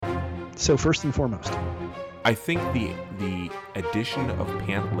So first and foremost, I think the addition of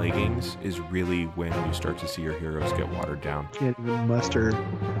pant leggings is really when you start to see your heroes get watered down. can't even muster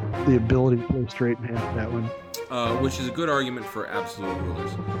the ability to play straight pants for that one. Which is a good argument for absolute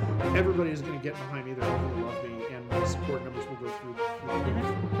rulers. Everybody is going to get behind me. They're all going to love me, and my support numbers will go through the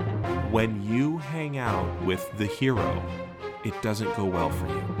roof. When you hang out with the hero, it doesn't go well for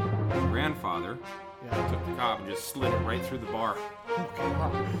you. My grandfather Yeah. took the cob and just slid it right through the bar. Oh,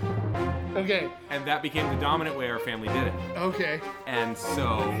 God. Okay. And that became the dominant way our family did it. Okay. And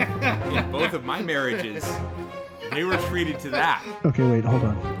so, in both of my marriages, they were treated to that. Okay, wait, hold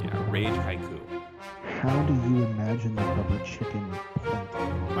on. Yeah, rage haiku. How do you imagine the rubber chicken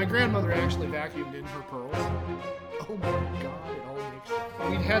point? My grandmother actually vacuumed in her pearls. Oh my God, it all makes sense.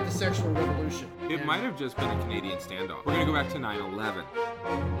 We'd had the sexual revolution. It and- might have just been a Canadian standoff. We're going to go back to 9/11.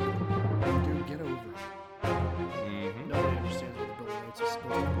 Dude, get over it. Mm-hmm. Nobody understands what the Bill of Rights is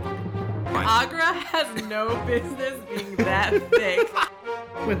supposed to Agra has no business being that thick.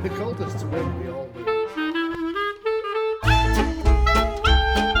 be. When the cultists win, we all win.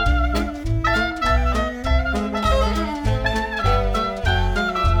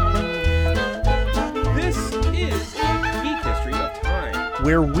 This is a geek history of time.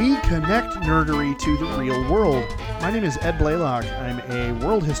 Where we connect nerdery to the real world. My name is Ed Blaylock. I'm a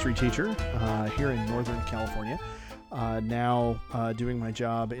world history teacher here in Northern California. Now doing my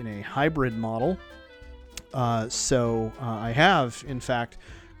job in a hybrid model. So I have, in fact,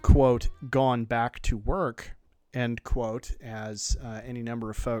 quote, gone back to work, end quote, as any number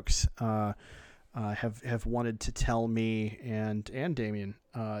of folks have wanted to tell me and Damien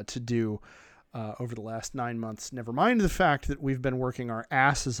to do over the last 9 months. Never mind the fact that we've been working our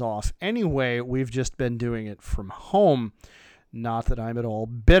asses off anyway. We've just been doing it from home. Not that I'm at all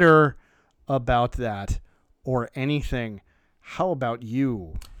bitter about that or anything. How about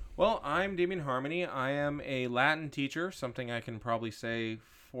you? Well, I'm Damien Harmony. I am a Latin teacher, something I can probably say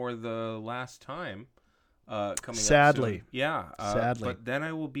for the last time coming up Sadly. soon. Yeah. Sadly. But then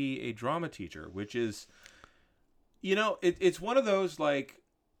I will be a drama teacher, which is, you know, it's one of those, like,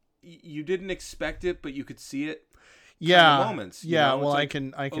 you didn't expect it, but you could see it. Yeah, moments, you yeah. know? Well, It's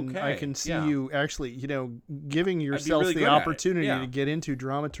I okay, can see yeah. you actually, giving yourself really the good at it, opportunity yeah. to get into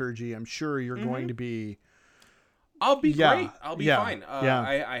dramaturgy. I'm sure you're going to be. I'll be Yeah, great. I'll be yeah, fine.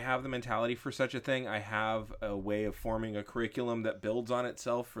 yeah. I have the mentality for such a thing. I have a way of forming a curriculum that builds on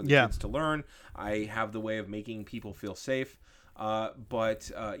itself for the Yeah. kids to learn. I have the way of making people feel safe.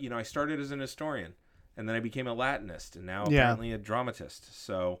 But I started as an historian, and then I became a Latinist, and now Yeah. apparently a dramatist.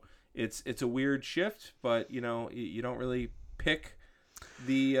 So it's a weird shift, but you don't really pick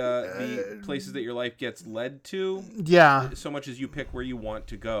the places that your life gets led to Yeah, so much as you pick where you want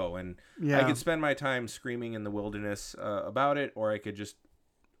to go. And yeah. I could spend my time screaming in the wilderness about it, or I could just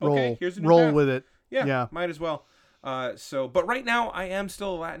roll here's a new roll path. with it. Yeah, Yeah. might as well. But right now I am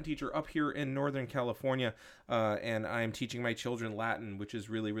still a Latin teacher up here in Northern California, and I am teaching my children Latin, which is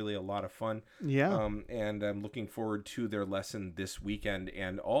really, really a lot of fun. Yeah. And I'm looking forward to their lesson this weekend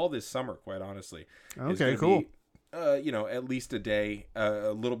and all this summer, quite honestly. It's Okay, gonna cool. be, at least a day,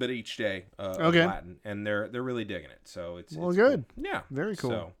 a little bit each day of Okay. Latin, and they're really digging it. So it's Well, it's good. cool. Yeah, Very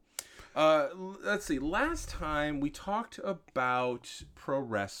cool. So, let's see. Last time we talked about pro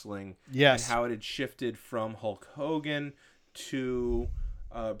wrestling, Yes. and how it had shifted from Hulk Hogan to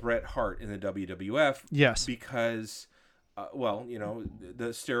Bret Hart in the WWF. Yes. Because, the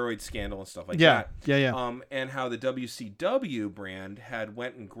steroid scandal and stuff like Yeah. that. Yeah. And how the WCW brand had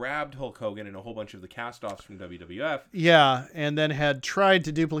went and grabbed Hulk Hogan and a whole bunch of the cast-offs from WWF. Yeah, and then had tried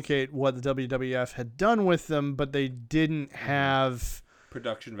to duplicate what the WWF had done with them, but they didn't have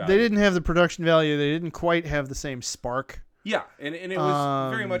Production value. they didn't have the production value. They didn't quite have the same spark. Yeah, and it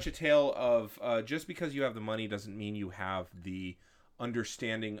was very much a tale of just because you have the money doesn't mean you have the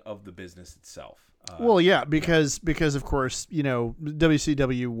understanding of the business itself. Well, yeah, because of course,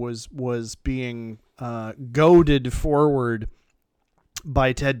 WCW was being goaded forward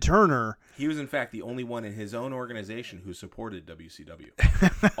by Ted Turner. He was, in fact, the only one in his own organization who supported WCW.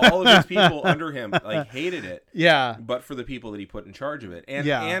 All of his people under him hated it, Yeah. but for the people that he put in charge of it. And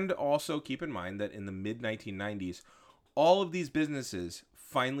Yeah. and also keep in mind that in the mid-1990s, all of these businesses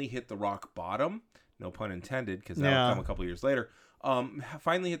finally hit the rock bottom. No pun intended, because that Yeah. will come a couple years later.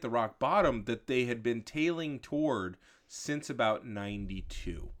 Finally hit the rock bottom that they had been tailing toward since about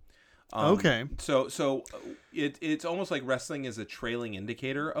 92. Okay. So it's almost like wrestling is a trailing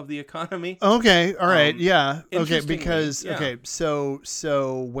indicator of the economy. Okay. All right. Yeah. Okay. interestingly, Because yeah. okay.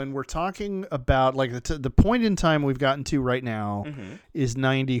 So when we're talking about like the point in time we've gotten to right now Mm-hmm. is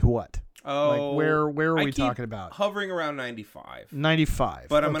 90 what? Oh, Like where are I we keep talking about? Hovering around 95. 95.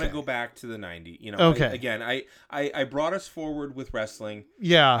 But I'm okay. gonna go back to the 90. You know, Okay. I brought us forward with wrestling.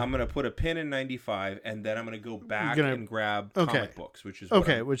 Yeah. I'm gonna put a pin in 95, and then I'm gonna go back and grab Okay. comic books, which is what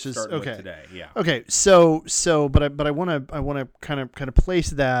I'm which is starting okay with today. Yeah. Okay, but I want to kind of place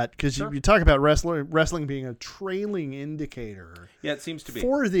that because Sure. you talk about wrestling being a trailing indicator Yeah, it seems to be.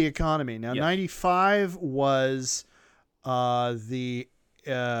 for the economy. Now, Yes. 95 was the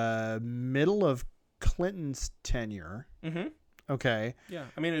middle of Clinton's tenure. Mm-hmm. Okay, Yeah.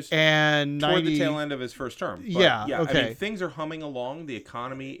 I mean, it's and toward 90, the tail end of his first term. But Yeah, I okay. mean, things are humming along. The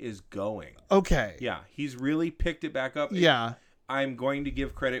economy is going. Okay, Yeah. He's really picked it back up. yeah, I'm going to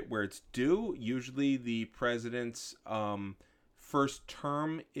give credit where it's due. Usually, the president's first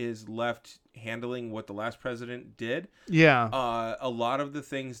term is left handling what the last president did. yeah, A lot of the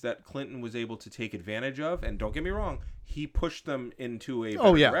things that Clinton was able to take advantage of, and don't get me wrong, he pushed them into a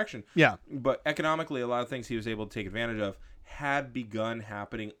better direction. yeah. But economically, a lot of things he was able to take advantage of had begun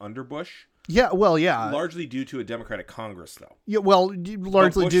happening under Bush, Yeah, well, yeah, largely due to a Democratic Congress, though. yeah. Well,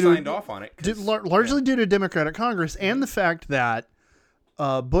 largely Bush due signed to off on it. 'cause- largely due to Democratic Congress and the fact that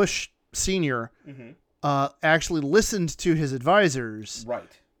Bush Sr. Actually listened to his advisors Right.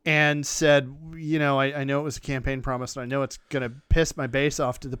 and said, you know, I know it was a campaign promise, and I know it's going to piss my base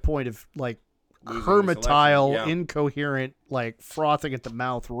off to the point of like Losing this hermitile, election, yeah. incoherent, like frothing at the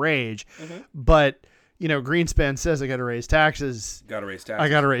mouth rage. But you know, Greenspan says I got to raise taxes. Got to raise taxes. I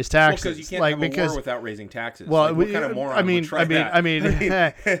got to raise Well, taxes. because you can't like have a war without raising taxes. well, Like, what kind of moron would try that? I mean,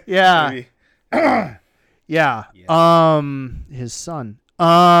 yeah. Maybe. Yeah. His son.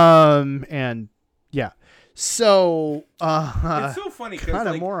 And yeah. So It's so funny because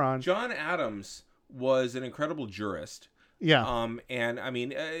kinda like, moron. John Adams was an incredible jurist. yeah. And I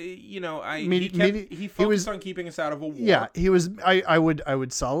mean, you know, Medi- he focused he was- on keeping us out of a war. Yeah, he was. I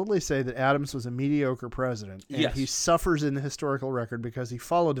would solidly say that Adams was a mediocre president, and Yes. he suffers in the historical record because he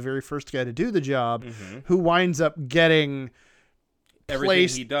followed the very first guy to do the job, Mm-hmm. who winds up getting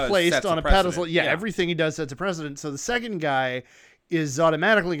Everything he does placed sets on a precedent. pedestal. Yeah, everything he does sets a precedent. So the second guy is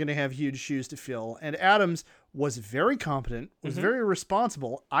automatically going to have huge shoes to fill. And Adams was very competent, was Mm-hmm. very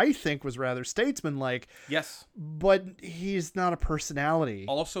responsible. I think was rather statesmanlike, Yes. but he's not a personality.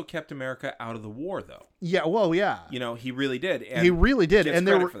 Also kept America out of the war, though. Yeah, well, yeah. You know, he really did. And He really did, gets and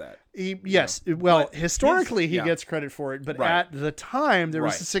there credit were for that. yes. know, Well, but historically, his- he yeah. gets credit for it, but Right. at the time, there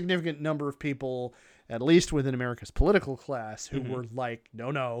was Right. a significant number of people, at least within America's political class, who were like,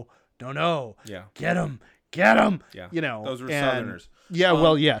 no, Yeah. get him. Yeah. You know, those were and- Southerners. Yeah,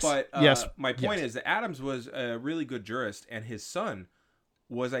 well, yes, But yes. my point yes. is that Adams was a really good jurist, and his son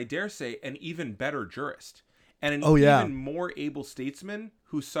was, I dare say, an even better jurist. And an even more able statesman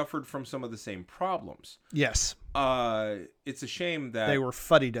who suffered from some of the same problems. Yes, It's a shame that they were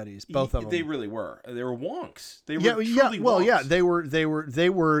fuddy-duddies, both of them. They really were. They were wonks. They were yeah, truly well, wonks. yeah, they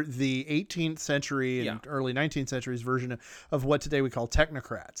were the 18th century and Yeah. early 19th century's version of what today we call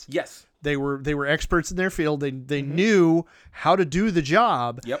technocrats. Yes. They were experts in their field. They knew how to do the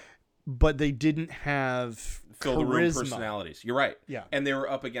job. Yep. But they didn't have Fill the room charisma. personalities. You're right. Yeah. And they were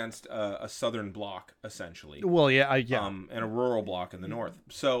up against a southern bloc, essentially. Well, yeah, And a rural bloc in the north.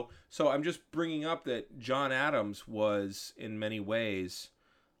 So I'm just bringing up that John Adams was, in many ways,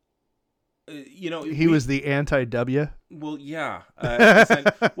 he was the anti-W. Well, yeah. I the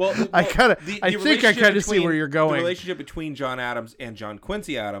think I relationship kind of see between- where you're The going. relationship between John Adams and John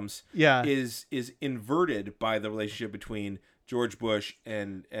Quincy Adams Yeah. is inverted by the relationship between George Bush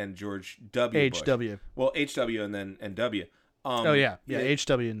and George W. Bush. HW. Well, HW and then W. Oh yeah,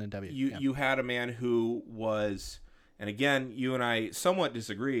 HW and then W. You had a man who was, and again, you and I somewhat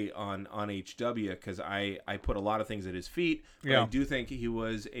disagree on HW because I put a lot of things at his feet. But Yeah. I do think he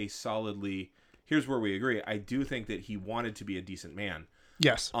was a solidly. Here's where we agree. I do think that he wanted to be a decent man.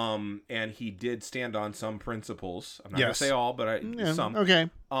 Yes. And he did stand on some principles. I'm not Yes. gonna say all, but Yeah, some. Okay.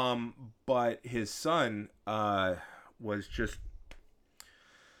 But his son was just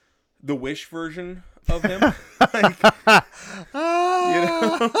the Wish version of him.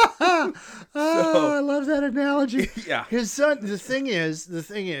 I love that analogy. Yeah. His son. The thing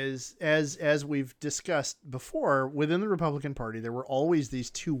is, as we've discussed before, within the Republican Party, there were always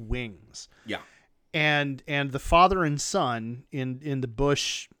these two wings. Yeah. And the father and son in the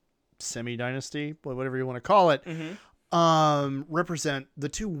Bush semi-dynasty, whatever you want to call it, represent the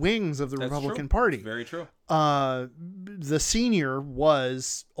two wings of the That's Republican true. Party. It's very true. The senior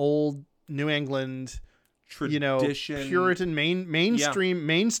was old New England, Tradition. Puritan,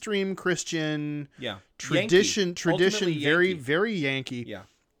 mainstream Christian, Yeah. tradition, Yankee. Ultimately very, Yankee. very Yankee. Yeah.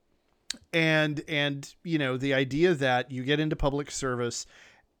 And the idea that you get into public service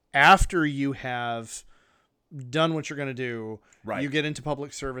after you have done what you're going to do, Right. you get into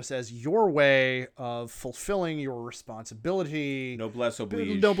public service as your way of fulfilling your responsibility. Noblesse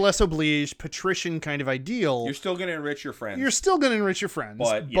oblige. Noblesse oblige, patrician kind of ideal. You're still going to enrich your friends. You're still going to enrich your friends,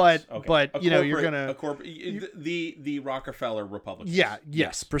 but yes, okay. but you're going to the Rockefeller Republicans. Yeah,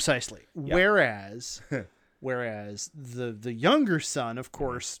 yes, precisely. Yeah. Whereas the younger son, of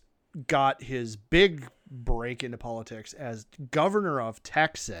course, got his big break into politics as governor of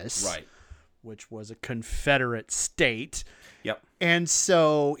Texas. Right. Which was a Confederate state. Yep. And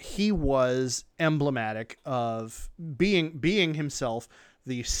so he was emblematic of being himself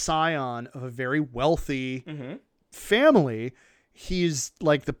the scion of a very wealthy family. He's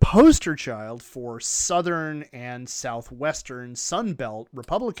like the poster child for Southern and Southwestern Sunbelt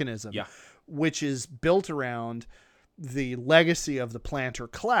Republicanism, which is built around the legacy of the planter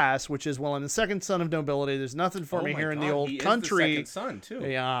class, which is, well, I'm the second son of nobility. There's nothing for me here in the old country. He is the second son too.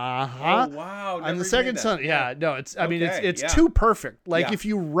 Yeah. Oh, wow. I'm the second son. Yeah. No, it's. I mean, it's yeah. too perfect. Like if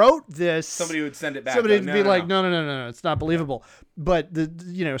you wrote this, somebody would send it back. Somebody would be like, no, it's not believable. But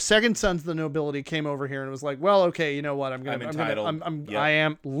the second sons of the nobility came over here and was like, well, okay, you know what? I'm entitled. I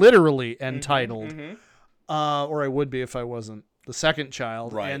am literally entitled, or I would be if I wasn't the second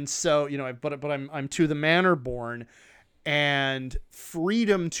child. Right. And so but I'm to the manor born. And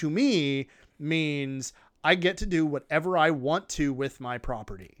freedom to me means I get to do whatever I want to with my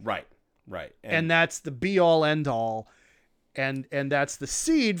property. Right. And that's the be all end all. And that's the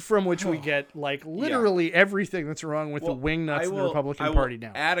seed from which we get like literally everything that's wrong with the wingnuts of the Republican Party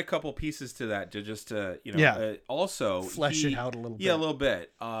now. Add a couple pieces to that also flesh it out a little bit. Yeah, a little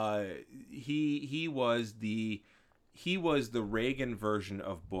bit. He was the Reagan version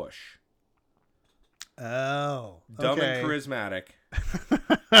of Bush. Oh, dumb and charismatic.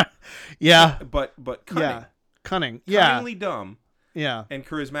 Yeah, but cunning. Yeah, cunning. Yeah, cunningly dumb. Yeah, and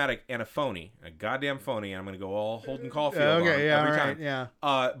charismatic and a goddamn phony. I'm gonna go all Holden Caulfield every time. Yeah.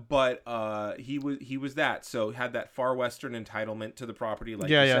 But he was that. So had that far western entitlement to the property,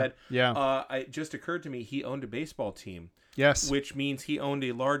 like you said. Yeah. It just occurred to me he owned a baseball team. Yes. Which means he owned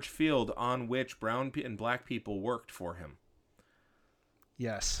a large field on which brown and black people worked for him.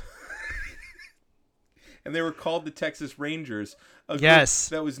 Yes. And they were called the Texas Rangers. A group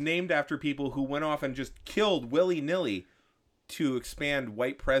that was named after people who went off and just killed willy-nilly to expand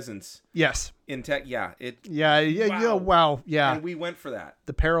white presence. Yes. In tech, wow. And we went for that.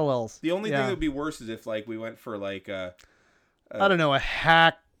 The parallels. The only thing that would be worse is if we went for I don't know, a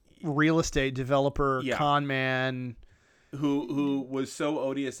hack real estate developer, con man. Who was so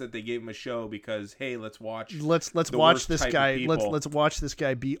odious that they gave him a show because, hey, let's watch this guy. Let's watch this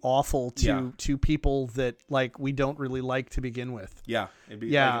guy be awful to people that we don't really like to begin with. Yeah, it'd be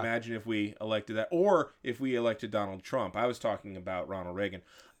imagine if we elected that, or if we elected Donald Trump. I was talking about Ronald Reagan.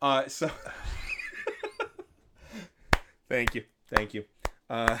 So thank you.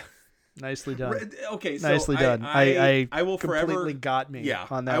 Nicely done. Okay, so nicely done. I will completely forever got me.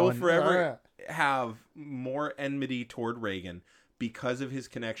 On that I will one. forever have more enmity toward Reagan because of his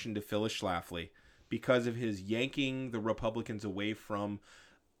connection to Phyllis Schlafly, because of his yanking the Republicans away from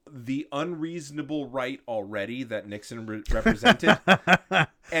the unreasonable right already that Nixon represented,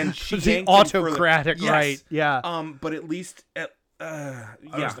 and she the autocratic right. Yeah. But at least I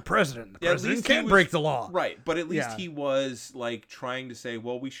was the president. The president can't break the law. Right. But at least he was trying to say,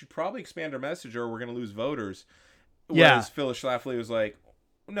 well, we should probably expand our message or we're going to lose voters. Whereas Phyllis Schlafly was like,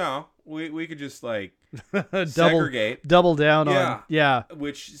 no, we could just segregate. Double down on. Yeah.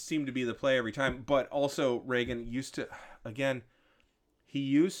 Which seemed to be the play every time. But also Reagan used to,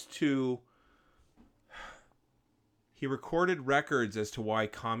 he recorded records as to why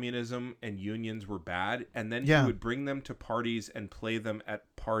communism and unions were bad, and then he would bring them to parties and play them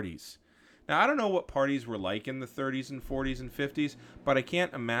at parties. Now, I don't know what parties were like in the 30s and 40s and 50s, but I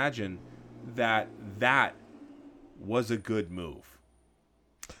can't imagine that was a good move.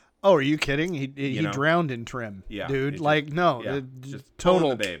 Oh, are you kidding? He drowned in trim, dude. Just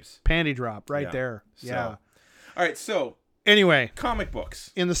total babes. Panty drop right there. Yeah. All right, so anyway, comic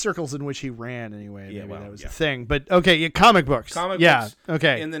books in the circles in which he ran. Anyway, that was the thing. But okay, comic books. Books.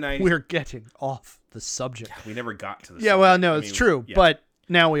 Okay. In the 90s, we're getting off the subject. We never got to the. Yeah, subject. Well, no, it's true, but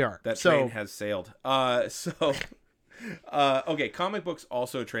now we are. That train has sailed. Okay, comic books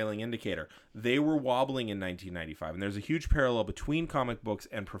also a trailing indicator. They were wobbling in 1995, and there's a huge parallel between comic books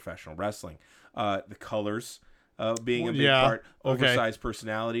and professional wrestling. The colors being a big part, oversized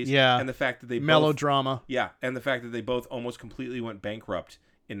personalities, and the fact that they melodrama. And the fact that they both almost completely went bankrupt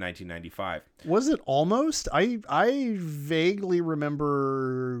in 1995. Was it almost? I vaguely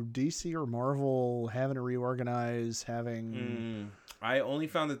remember DC or Marvel having to reorganize, I only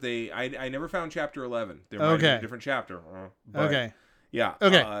found that I never found chapter 11. There might be a different chapter. But, Okay. Yeah.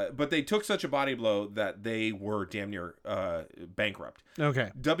 Okay. But they took such a body blow that they were damn near bankrupt.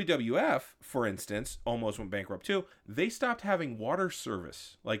 Okay. WWF, for instance, almost went bankrupt too. They stopped having water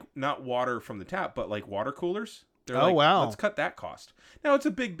service, like not water from the tap, but like water coolers. They're like, wow. Let's cut that cost. Now it's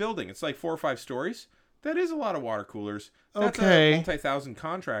a big building. It's like 4 or 5 stories. That is a lot of water coolers. That's a multi-thousand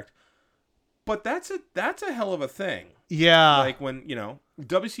contract. But that's a hell of a thing. Yeah. Like when,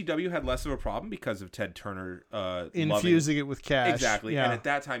 WCW had less of a problem because of Ted Turner infusing it with cash. Exactly. Yeah. And at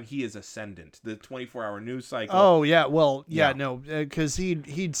that time, he is ascendant. The 24-hour news cycle. Oh, yeah. Well, no, because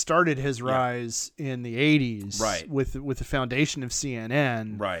he'd started his rise in the 80s right. with the foundation of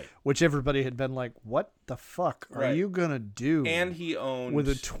CNN, right? Which everybody had been like, what the fuck are you going to do? And he owned... with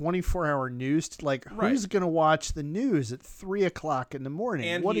a 24-hour news... who's going to watch the news at 3 o'clock in the morning?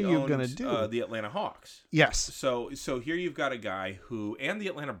 And what are you going to owned, do? The Atlanta Hawks. Yes. So here you've got a guy who... And the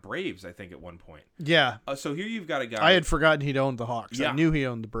Atlanta Braves, I think, at one point. Yeah. So here you've got a guy... I had forgotten he'd owned the Hawks. Yeah. I knew he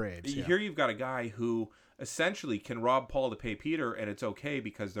owned the Braves. Yeah. Here you've got a guy who essentially can rob Paul to pay Peter, and it's okay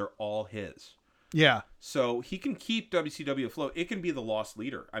because they're all his. Yeah. So he can keep WCW afloat. It can be the lost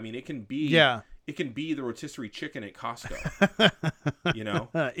leader. I mean, it can be... Yeah. It can be the rotisserie chicken at Costco.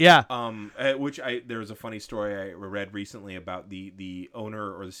 Yeah. Which there was a funny story I read recently about the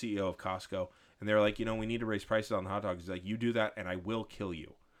owner or the CEO of Costco, and they were like, we need to raise prices on the hot dogs. He's like, you do that, and I will kill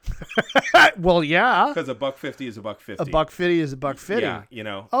you. Well, yeah. Because $1.50 is $1.50. $1.50 is $1.50.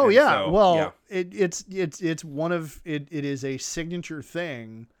 Yeah, Oh and yeah. so, well, yeah. It's one of it is a signature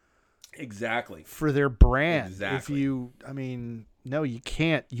thing. Exactly. For their brand. Exactly. No, you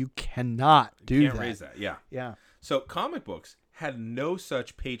can't. You cannot do that. You can't raise that. Yeah. Yeah. So comic books had no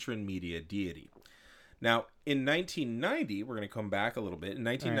such patron media deity. Now, in 1990, we're going to come back a little bit. In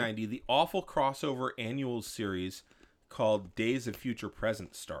 1990, the awful crossover annual series called Days of Future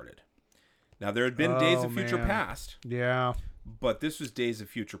Present started. Now, there had been Days of Future Past. Yeah. But this was Days of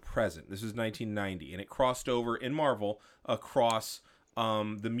Future Present. This was 1990. And it crossed over in Marvel across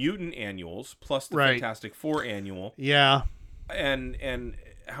the Mutant annuals plus the Fantastic Four annual. Yeah. And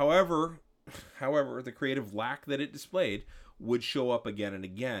however, the creative lack that it displayed would show up again and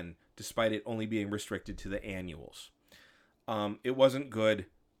again, despite it only being restricted to the annuals. It wasn't good.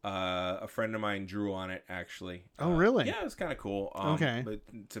 A friend of mine drew on it, actually. Oh, really? Yeah, it was kind of cool. Okay. But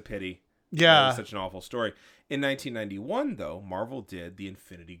it's a pity. Yeah. It was such an awful story. In 1991, though, Marvel did the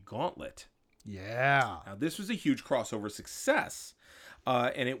Infinity Gauntlet. Yeah. Now, this was a huge crossover success.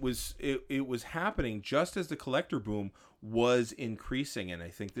 And it was happening just as the collector boom was increasing, and I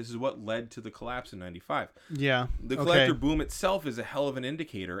think this is what led to the collapse in 95. Yeah. The collector boom itself is a hell of an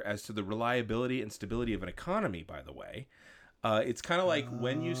indicator as to the reliability and stability of an economy, by the way. It's kind of like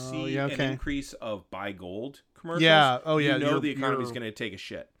when you see an increase of buy gold commercials, you know the economy's going to take a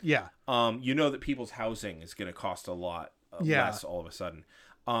shit. Yeah. You know that people's housing is going to cost a lot less all of a sudden.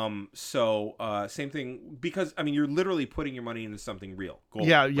 Same thing, because you're literally putting your money into something real, gold,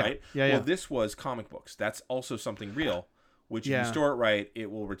 right? Yeah. Well, this was comic books. That's also something real, which if you store it right,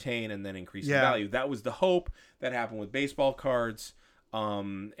 it will retain and then increase the value. That was the hope that happened with baseball cards,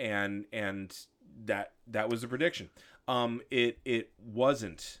 and that was the prediction. It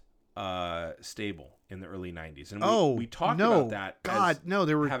wasn't stable in the early 90s, and we talked about that.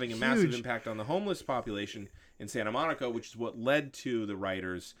 They were having a massive impact on the homeless population in Santa Monica, which is what led to the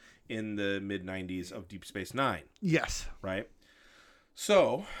writers in the mid-90s of Deep Space Nine. Yes. Right?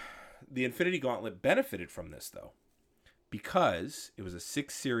 So, the Infinity Gauntlet benefited from this, though, because it was a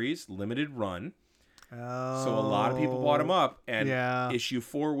 6-series limited run. Oh. So a lot of people bought them up, and issue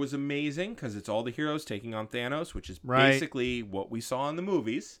 4 was amazing because it's all the heroes taking on Thanos, which is basically what we saw in the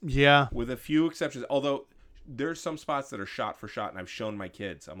movies. Yeah. With a few exceptions. Although, there's some spots that are shot for shot, and I've shown my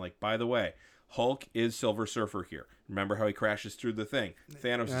kids. I'm like, by the way, Hulk is Silver Surfer here. Remember how he crashes through the thing?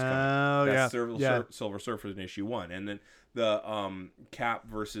 Thanos is coming. That's Silver Surfer in issue 1. And then the Cap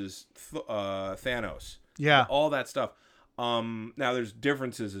versus Thanos. Yeah. All that stuff. Now there's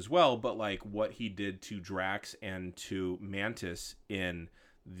differences as well, but like what he did to Drax and to Mantis in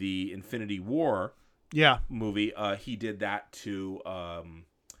the Infinity War movie, he did that to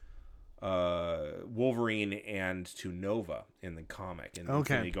Wolverine and to Nova in the comic, in the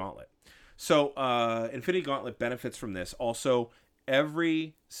Infinity Gauntlet. So Infinity Gauntlet benefits from this. Also,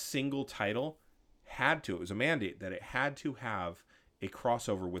 every single title it was a mandate that it had to have a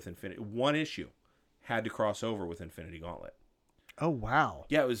crossover with Infinity. One issue had to cross over with Infinity Gauntlet. Oh wow!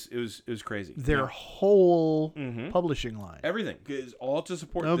 Yeah, it was crazy. Their whole publishing line, everything is all to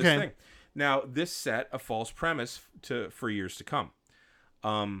support this thing. Now, this set a false premise for years to come,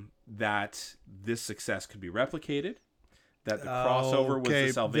 that this success could be replicated, that the crossover was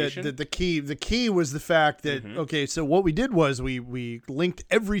the salvation. The key was the fact that okay, so what we did was we linked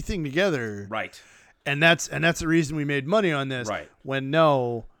everything together, right? And that's the reason we made money on this, right? When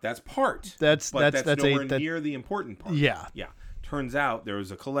no, that's part. That's nowhere near the important part. Yeah. Turns out there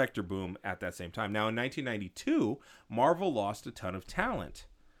was a collector boom at that same time. Now in 1992, Marvel lost a ton of talent,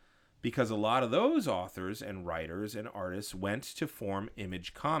 because a lot of those authors and writers and artists went to form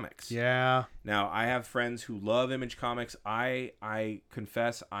Image Comics. Yeah. Now, I have friends who love Image Comics. I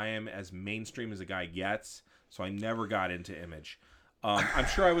confess I am as mainstream as a guy gets, so I never got into Image. I'm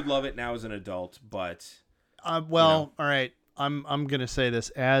sure I would love it now as an adult, but... all right. I'm going to say this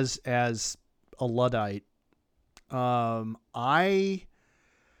as a Luddite. I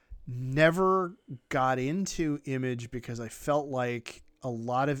never got into Image because I felt like a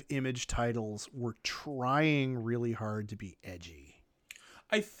lot of Image titles were trying really hard to be edgy.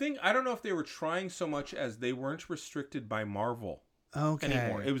 I don't know if they were trying so much as they weren't restricted by Marvel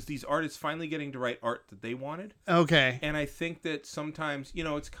anymore. It was these artists finally getting to write art that they wanted. Okay. And I think that sometimes,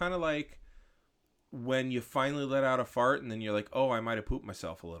 it's kind of like when you finally let out a fart and then you're like, oh, I might have pooped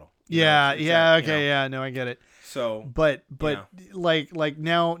myself a little. No, I get it. So, but like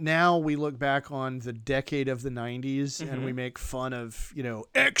now we look back on the decade of the 90s and we make fun of,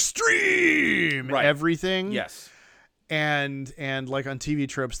 extreme everything. Yes. And like on TV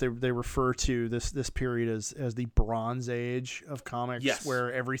tropes, they refer to this period as the Bronze Age of comics,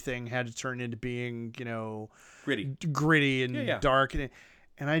 where everything had to turn into being, gritty and dark.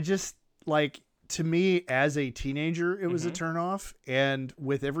 And I just to me, as a teenager, it was a turnoff. And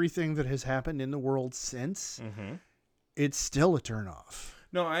with everything that has happened in the world since, it's still a turnoff.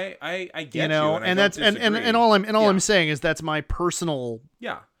 No, I get you, and that's and all I'm saying is that's my personal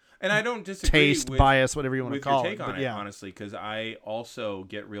and I don't disagree taste, bias, whatever you want to call it. Take on it, honestly, because I also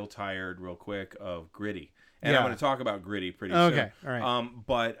get real tired real quick of gritty. And I'm going to talk about gritty pretty soon. Okay, all right.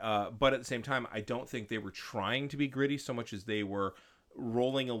 But at the same time, I don't think they were trying to be gritty so much as they were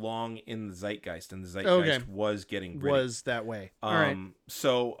rolling along in the zeitgeist, and the zeitgeist was getting gritty. Was that way. All right.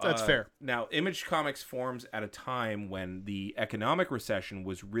 So that's fair. Now, Image Comics forms at a time when the economic recession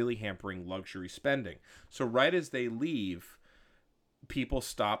was really hampering luxury spending. So right as they leave, people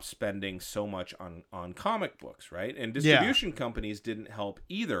stop spending so much on comic books, right? And distribution companies didn't help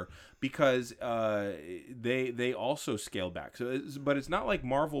either, because they also scaled back. But it's not like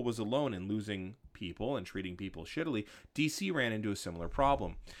Marvel was alone in losing people and treating people shittily. DC ran into a similar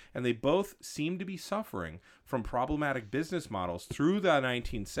problem, and they both seem to be suffering from problematic business models through the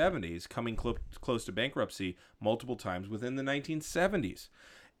 1970s, coming close to bankruptcy multiple times within the 1970s.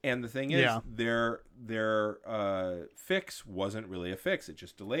 And the thing is, their fix wasn't really a fix. It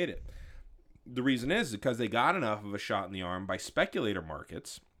just delayed it. The reason is because they got enough of a shot in the arm by speculator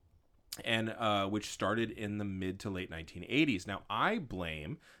markets, and which started in the mid to late 1980s. Now, I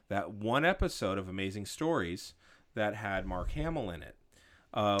blame that one episode of Amazing Stories that had Mark Hamill in it,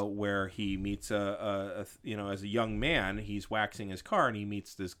 where he meets as a young man, he's waxing his car and he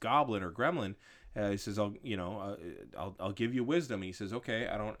meets this goblin or gremlin. He says, I'll give you wisdom. And he says, okay,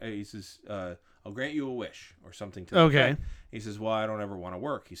 he says, I'll grant you a wish or something to that effect. He says, well, I don't ever want to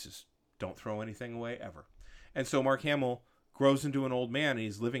work. He says, don't throw anything away ever. And so Mark Hamill grows into an old man, and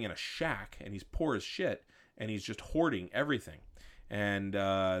he's living in a shack, and he's poor as shit, and he's just hoarding everything. And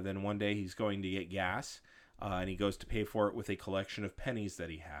then one day he's going to get gas, and he goes to pay for it with a collection of pennies that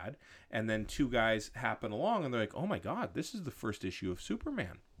he had. And then two guys happen along, and they're like, oh my God, this is the first issue of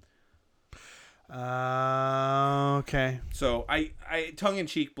Superman. Okay. So I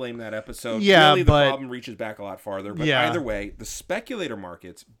tongue-in-cheek blame that episode. Yeah, really, the problem reaches back a lot farther. But either way, the speculator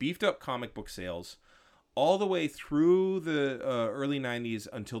markets beefed up comic book sales all the way through the early 90s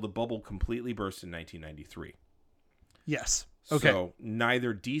until the bubble completely burst in 1993. Yes. Okay. So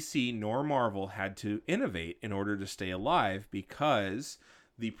neither DC nor Marvel had to innovate in order to stay alive, because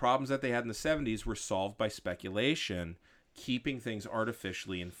the problems that they had in the 70s were solved by speculation, keeping things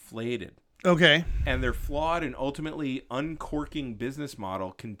artificially inflated. Okay. And their flawed and ultimately uncorking business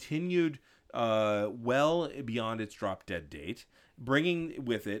model continued well beyond its drop-dead date, bringing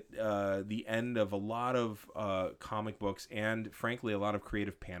with it the end of a lot of comic books and, frankly, a lot of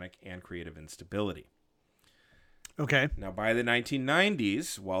creative panic and creative instability. Okay. Now, by the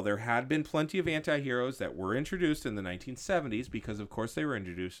 1990s, while there had been plenty of anti-heroes that were introduced in the 1970s, because, of course, they were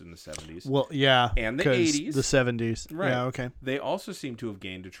introduced in the 70s. Well, yeah. And the 80s. The 70s. Right. Yeah, okay. They also seem to have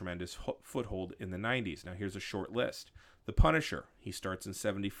gained a tremendous foothold in the 90s. Now, here's a short list. The Punisher. He starts in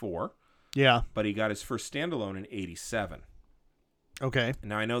 74. Yeah. But he got his first standalone in 87. Okay.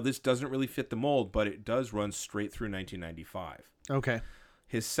 Now, I know this doesn't really fit the mold, but it does run straight through 1995. Okay.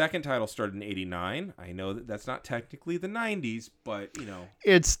 His second title started in 89. I know that that's not technically the 90s, but,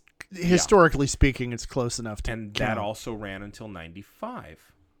 It's, historically speaking, it's close enough to And count. that also ran until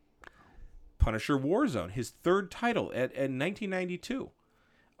 95. Punisher Warzone, his third title at 1992.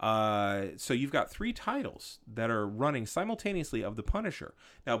 So you've got 3 titles that are running simultaneously of the Punisher.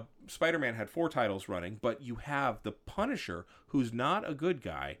 Now, Spider-Man had 4 titles running, but you have the Punisher, who's not a good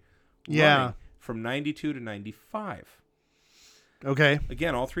guy, running from 92 to 95. Okay.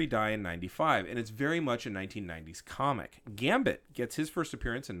 Again, all 3 die in 95, and it's very much a 1990s comic. Gambit gets his first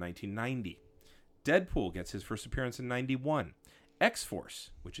appearance in 1990. Deadpool gets his first appearance in 91.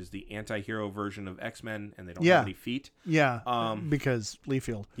 X-Force, which is the anti-hero version of X-Men, and they don't have any feet. Yeah, because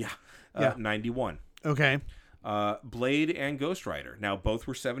Liefeld. 91. Okay. Blade and Ghost Rider. Now, both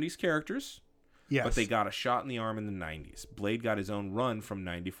were 70s characters, Yes. but they got a shot in the arm in the 90s. Blade got his own run from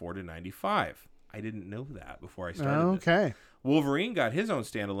 94 to 95. I didn't know that before I started this. Okay. Wolverine got his own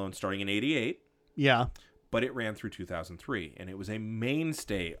standalone starting in 88. Yeah. But it ran through 2003, and it was a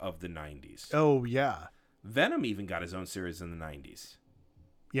mainstay of the 90s. Oh, yeah. Venom even got his own series in the 90s.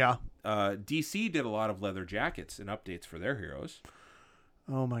 Yeah. DC did a lot of leather jackets and updates for their heroes.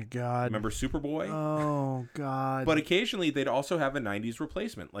 Oh, my God. Remember Superboy? Oh, God. But occasionally they'd also have a 90s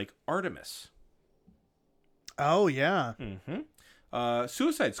replacement, like Artemis. Oh, yeah.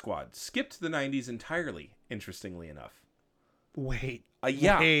 Suicide Squad skipped the 90s entirely, interestingly enough. Wait.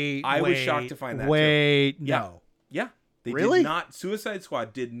 I was shocked to find that too. No. Yeah. They Really? did not. Suicide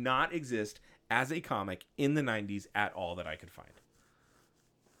Squad did not exist as a comic in the 90s at all that I could find.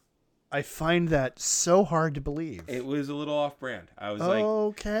 I find that so hard to believe. It was a little off-brand. I was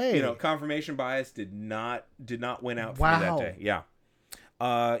okay. confirmation bias did not win out for Wow. me that day.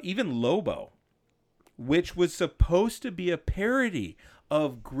 Yeah. Even Lobo, which was supposed to be a parody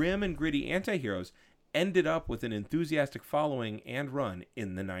of grim and gritty anti-heroes, ended up with an enthusiastic following and run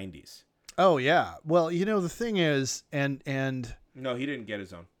in the 90s. Oh, yeah. Well, the thing is, and No, he didn't get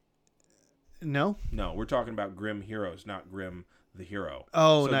his own. no? No, we're talking about Grim Heroes, not Grim the Hero.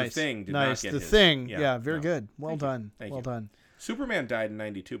 Oh, So nice. The Thing did nice. not get The his. Thing. Yeah, very no. good. Well Thank you. done. Thank well you. done. Superman died in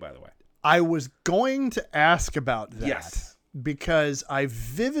 92, by the way. I was going to ask about that. Yes. Because I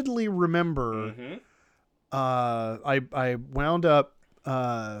vividly remember Mm-hmm. I wound up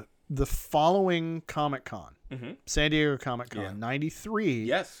the following Comic-Con, San Diego Comic-Con, Yeah. 93.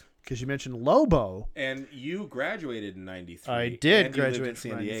 Yes. Because you mentioned Lobo. And you graduated in 93. I did and you lived graduate in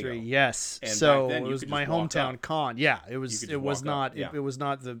San from Diego. 93. Yes. And so back then it you was could my just walk hometown up. con. Yeah, it You was. could It just was walk not. up, yeah. It was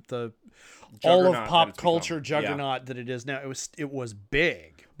not the Juggernaut all of that pop it's culture become. juggernaut that it is now. It was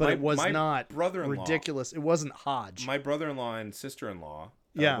big, but My- it was my not brother-in-law- ridiculous. It wasn't Hodge. My brother-in-law and sister-in-law,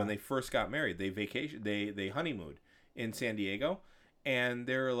 Yeah. when they first got married, they honeymooned in San Diego, and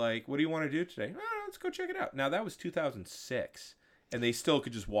they were like, "What do you want to do today?" "Oh, let's go check it out." Now that was 2006, and they still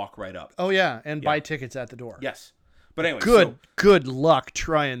could just walk right up. Oh yeah, and buy tickets at the door. Yes, but anyway, Good luck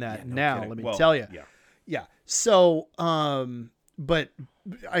trying that no now. kidding. Let me Well, tell you. Yeah. So, but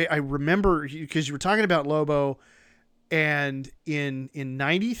I remember because you were talking about Lobo, and in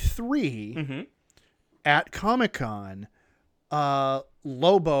 '93 Mm-hmm. at Comic-Con,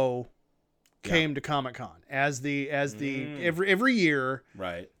 Lobo came to Comic-Con as the every year.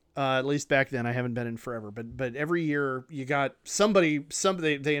 Right. At least back then, I haven't been in forever, but every year you got somebody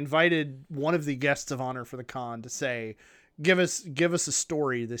they invited one of the guests of honor for the con to say, give us a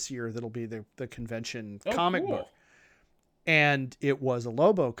story this year that'll be the convention comic book, and it was a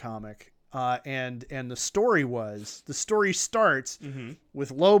Lobo comic, and the story starts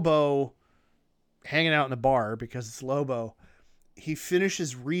with Lobo hanging out in a bar because it's Lobo. He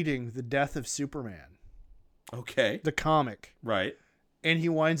finishes reading The Death of Superman, Okay. the comic. Right. And he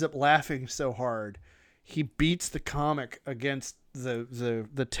winds up laughing so hard, he beats the comic against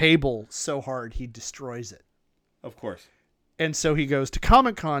the table so hard he destroys it. Of course. And so he goes to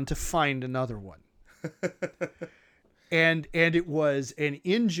Comic-Con to find another one. and it was an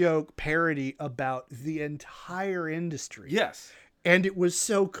in-joke parody about the entire industry. Yes. And it was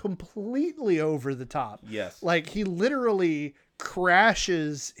so completely over the top. Yes. Like he literally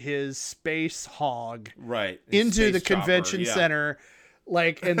crashes his space hog Right. into the Space chopper, convention yeah. center,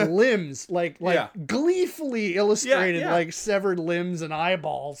 and limbs Yeah. gleefully illustrated, Yeah. like severed limbs and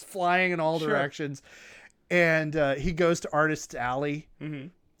eyeballs flying in all Sure. directions. And he goes to Artist's Alley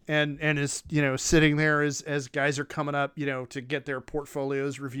and is sitting there as guys are coming up to get their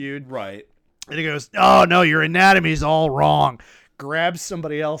portfolios reviewed. Right. And he goes, "Oh no, your anatomy's all wrong." Grabs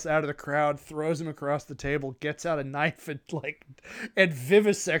somebody else out of the crowd, throws him across the table, gets out a knife and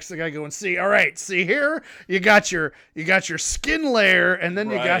vivisects the guy, going, "See, all right, see here, you got your skin layer, and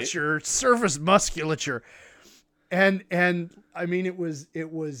then you got Right. your surface musculature." And I mean, it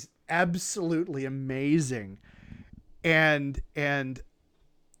was absolutely amazing. And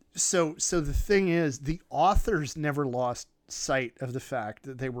so the thing is, the authors never lost sight of the fact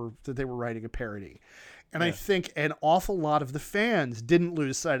that they were writing a parody. And I think an awful lot of the fans didn't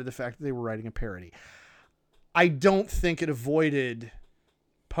lose sight of the fact that they were writing a parody. I don't think it avoided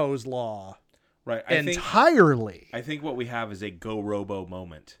Poe's Law right entirely. I think what we have is a Go Robo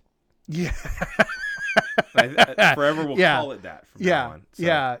moment. Yeah. Forever we'll call it that from now on.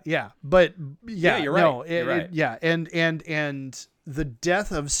 So. But you're right. No, you're right. And the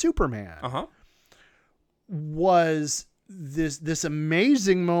death of Superman was this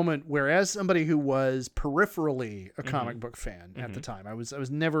amazing moment where, as somebody who was peripherally a comic book fan at the time, I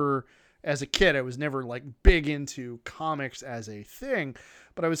was never, as a kid, I was never like big into comics as a thing,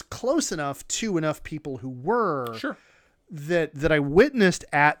 but I was close enough to enough people who were. Sure. That I witnessed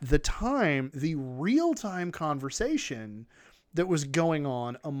at the time the real-time conversation that was going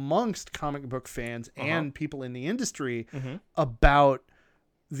on amongst comic book fans and people in the industry about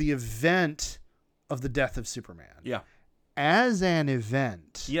the event of the death of Superman. Yeah. As an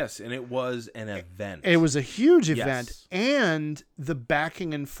event. Yes, and it was an event. It was a huge event. Yes. And the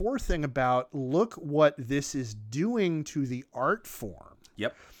backing and forthing about, look what this is doing to the art form.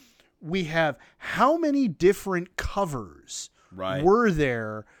 Yep. We have how many different covers Right. were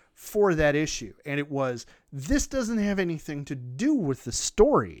there for that issue? And it was, this doesn't have anything to do with the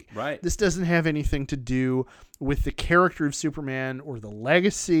story. Right. This doesn't have anything to do with the character of Superman or the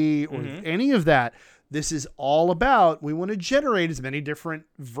legacy or any of that. This is all about, we want to generate as many different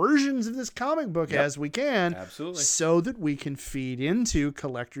versions of this comic book as we can. Absolutely. So that we can feed into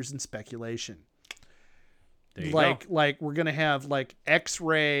collectors and speculation. There you Like go. we're gonna have like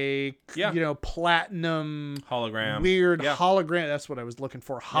X-ray, platinum, hologram, weird hologram. That's what I was looking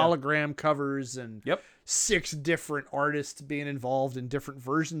for. Hologram covers and Yep. 6 different artists being involved in different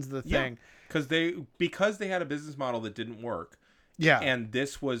versions of the thing. Because they had a business model that didn't work. Yeah, And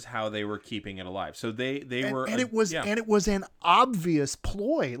this was how they were keeping it alive. So they were, and it was an obvious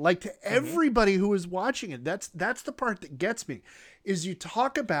ploy. Like to everybody who was watching it, that's the part that gets me. Is you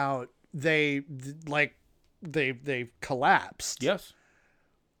talk about they collapsed. Yes.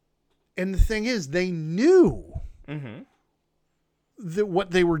 And the thing is, they knew that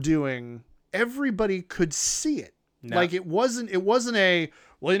what they were doing, everybody could see it. No. Like it wasn't a,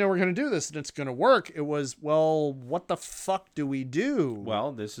 well, we're going to do this and it's going to work. It was, well, what the fuck do we do?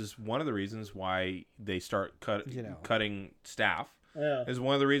 Well, this is one of the reasons why they start cutting staff. Yeah. Is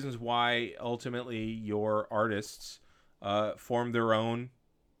one of the reasons why ultimately your artists form their own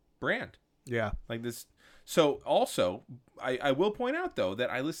brand. Yeah. Like this. So also, I will point out, though,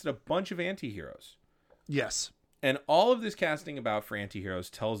 that I listed a bunch of anti-heroes. Yes. And all of this casting about for anti-heroes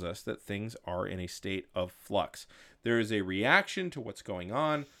tells us that things are in a state of flux. There is a reaction to what's going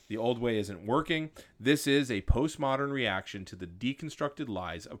on. The old way isn't working. This is a postmodern reaction to the deconstructed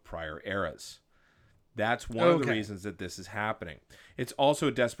lies of prior eras. That's one of the reasons that this is happening. It's also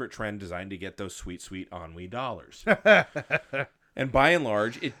a desperate trend designed to get those sweet, sweet ennui dollars. And by and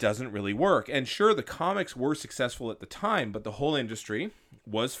large, it doesn't really work. And sure, the comics were successful at the time, but the whole industry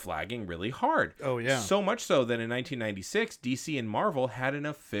was flagging really hard. Oh, yeah. So much so that in 1996, DC and Marvel had an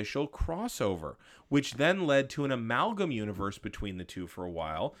official crossover, which then led to an amalgam universe between the two for a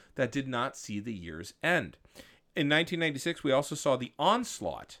while that did not see the year's end. In 1996, we also saw the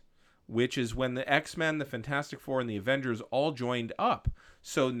Onslaught, which is when the X-Men, the Fantastic Four, and the Avengers all joined up.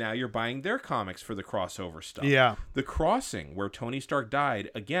 So now you're buying their comics for the crossover stuff. Yeah. The Crossing, where Tony Stark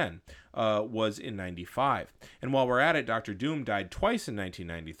died, again, was in 95. And while we're at it, Dr. Doom died twice in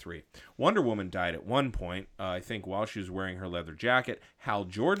 1993. Wonder Woman died at one point, I think while she was wearing her leather jacket. Hal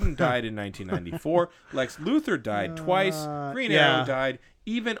Jordan died in 1994. Lex Luthor died twice. Green Arrow died.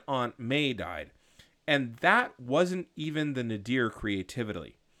 Even Aunt May died. And that wasn't even the nadir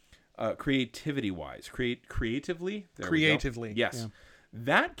creativity-wise. Creatively? There Creatively. we go. Yes. Yeah.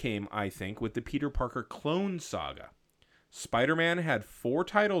 That came, I think, with the Peter Parker clone saga. Spider-Man had 4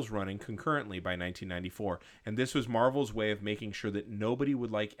 titles running concurrently by 1994, and this was Marvel's way of making sure that nobody would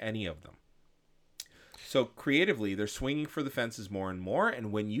like any of them. So creatively, they're swinging for the fences more and more,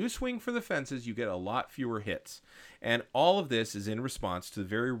 and when you swing for the fences, you get a lot fewer hits. And all of this is in response to the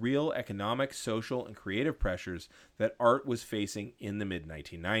very real economic, social, and creative pressures that art was facing in the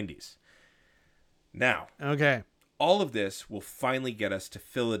mid-1990s. Now, all of this will finally get us to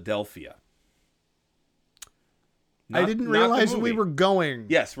Philadelphia. I didn't realize we were going.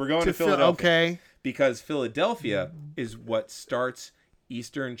 Yes, we're going to Philadelphia. Okay. Because Philadelphia is what starts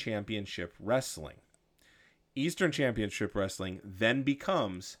Eastern Championship Wrestling. Eastern Championship Wrestling then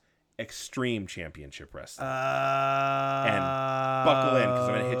becomes Extreme Championship Wrestling. And Buckle in, because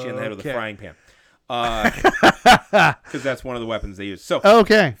I'm going to hit you in the head with a frying pan. Because that's one of the weapons they use. So,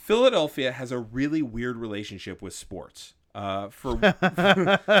 okay. Philadelphia has a really weird relationship with sports.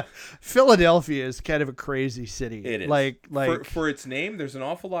 Philadelphia is kind of a crazy city. It is. Like for its name, there's an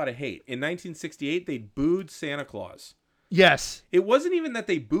awful lot of hate. In 1968, they booed Santa Claus. Yes. It wasn't even that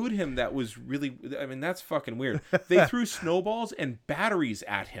they booed him that was really... I mean, that's fucking weird. They threw snowballs and batteries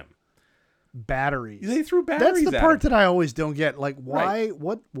at him. Batteries. They threw batteries. That's the part that I always don't get. Like, why?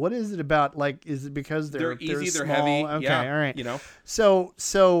 Right. What is it about? Like, is it because they're easy, they're small? heavy? Okay, yeah, all right. You know.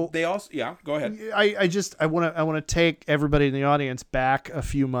 So they also go ahead. I want to take everybody in the audience back a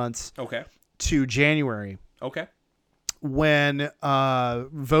few months. Okay. To January. Okay. When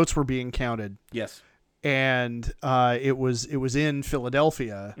votes were being counted. Yes. And it was in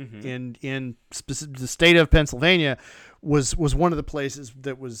Philadelphia, in the state of Pennsylvania, was one of the places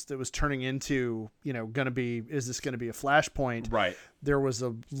that was turning into, is this going to be a flashpoint? Right. There was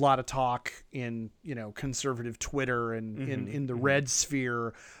a lot of talk in conservative Twitter and in the red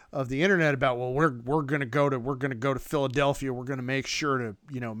sphere of the internet about, well, we're going to go to Philadelphia, we're going to make sure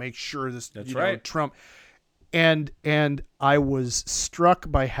this that's right. Trump, and I was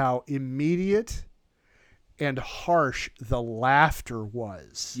struck by how immediate and harsh the laughter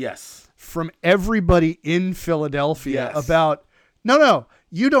was. Yes. From everybody in Philadelphia about, no,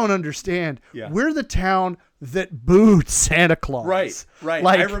 you don't understand. Yeah. We're the town that booed Santa Claus. Right.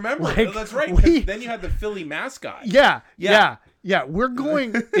 Like, I remember. That's right. Then you had the Philly mascot. Yeah. We're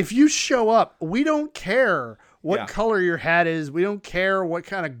going, if you show up, we don't care what color your hat is. We don't care what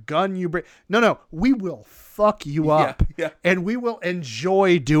kind of gun you bring. No, we will fuck you up, and we will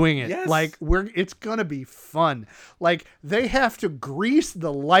enjoy doing it. Yes. Like it's gonna be fun. Like they have to grease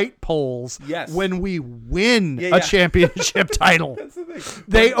the light poles when we win a championship title. That's the thing.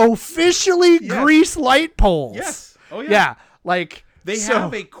 They officially grease light poles. Yes. Oh yeah. Yeah. Like they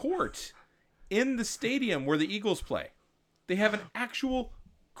have a court in the stadium where the Eagles play. They have an actual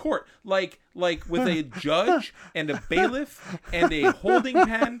court, like with a judge and a bailiff and a holding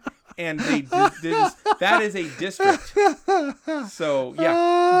pen. And that is a district. So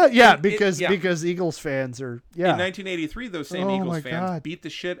because Eagles fans are In 1983, those same Eagles fans beat the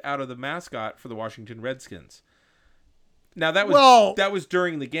shit out of the mascot for the Washington Redskins. Now that was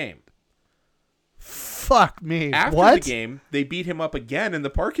during the game. Fuck me. After the game, they beat him up again in the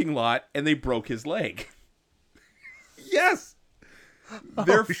parking lot and they broke his leg. Yes.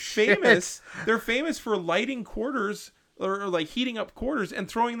 They're famous. They're famous for lighting quarters. Or like heating up quarters and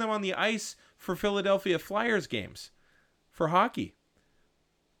throwing them on the ice for Philadelphia Flyers games for hockey.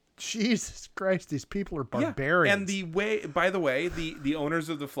 Jesus Christ, these people are barbarians. And by the way, the owners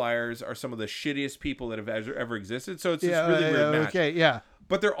of the Flyers are some of the shittiest people that have ever existed. So it's this really weird match. Okay, yeah.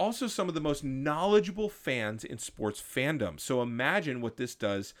 But they're also some of the most knowledgeable fans in sports fandom. So imagine what this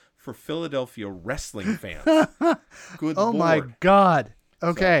does for Philadelphia wrestling fans. Good Lord. My God.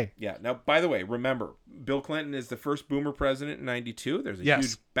 Okay. So, now, by the way, remember, Bill Clinton is the first boomer president in 92. There's a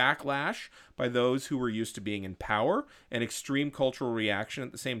huge backlash by those who were used to being in power, an extreme cultural reaction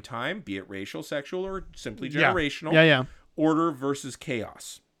at the same time, be it racial, sexual, or simply generational. Yeah. Order versus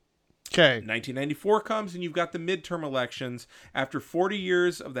chaos. Okay. 1994 comes, and you've got the midterm elections. After 40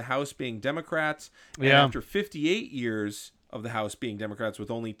 years of the House being Democrats, and after 58 years of the House being Democrats,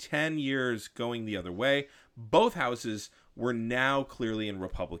 with only 10 years going the other way, both houses were now clearly in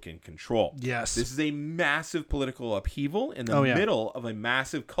Republican control. Yes. This is a massive political upheaval in the middle of a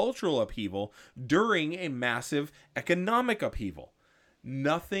massive cultural upheaval during a massive economic upheaval.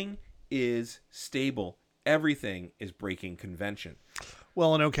 Nothing is stable. Everything is breaking convention.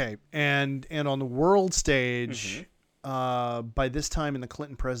 Well, and on the world stage, by this time in the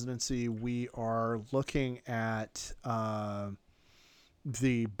Clinton presidency, we are looking at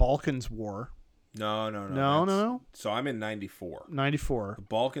the Balkans War. No. So I'm in 94. 94. The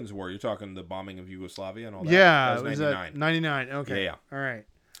Balkans War. You're talking the bombing of Yugoslavia and all that. Yeah, that was 99. 99. Okay. Yeah. All right.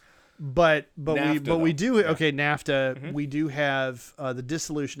 But NAFTA, we do NAFTA. Mm-hmm. We do have the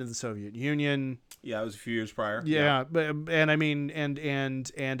dissolution of the Soviet Union. Yeah, it was a few years prior. Yeah, and I mean,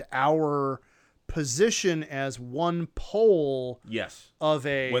 and our position as one pole. Yes. Of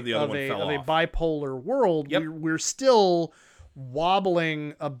a when the other one fell off. A bipolar world. Yep. We're still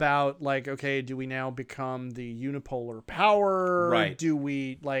wobbling about like, okay, do we now become the unipolar power? Right. Do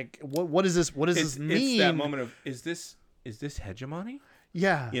we what is this? What does this mean? It's that moment of is this hegemony?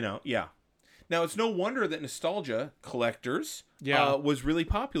 Yeah. Yeah. Now it's no wonder that nostalgia collectors was really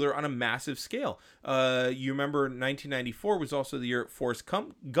popular on a massive scale. You remember 1994 was also the year Forrest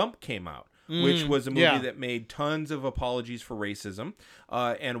Gump came out. which was a movie yeah. that made tons of apologies for racism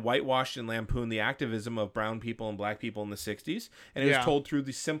and whitewashed and lampooned the activism of brown people and black people in the 60s. And it was told through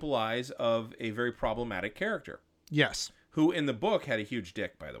the simple eyes of a very problematic character. Yes. Who in the book had a huge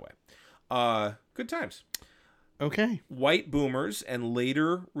dick, by the way. Good times. Okay. White boomers and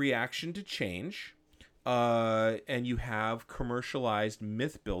later reaction to change. And you have commercialized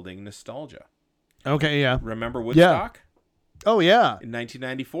myth-building nostalgia. Okay, yeah. Remember Woodstock? Oh, yeah. In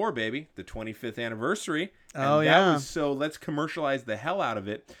 1994, baby, the 25th anniversary. And Oh, that yeah. was, so let's commercialize the hell out of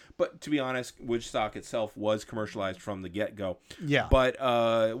it. But to be honest, Woodstock itself was commercialized from the get-go. Yeah. But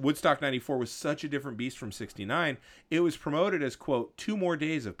Woodstock 94 was such a different beast from 69. It was promoted as, quote, 2 more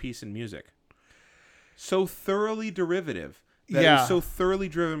days of peace and music. So thoroughly derivative. That Yeah. is so thoroughly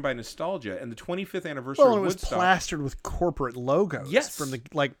driven by nostalgia. And the 25th anniversary Well, of it was Woodstock. plastered with corporate logos. Yes. From the,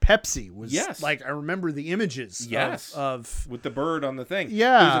 like, Pepsi was, Yes. like, I remember the images Yes. of with the bird on the thing.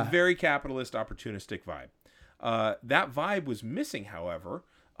 Yeah. It was a very capitalist, opportunistic vibe. That vibe was missing, however.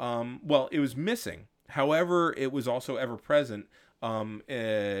 It was missing. However, it was also ever present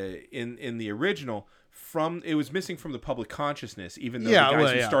in the original. It was missing from the public consciousness, even though the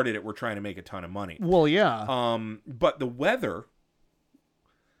guys who started it were trying to make a ton of money. Well, yeah. But the weather,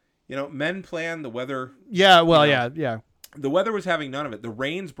 men plan the weather. Yeah, well, yeah. The weather was having none of it. The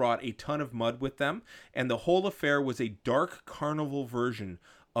rains brought a ton of mud with them, and the whole affair was a dark carnival version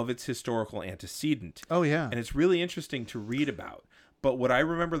of its historical antecedent. Oh, yeah. And it's really interesting to read about. But what I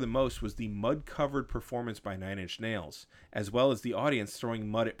remember the most was the mud-covered performance by Nine Inch Nails, as well as the audience throwing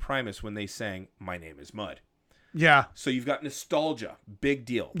mud at Primus when they sang "My Name Is Mud." Yeah. So you've got nostalgia, big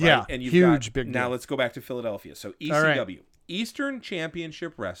deal, right? Yeah, And you've huge, got, big now deal. let's go back to Philadelphia. So ECW, All right. Eastern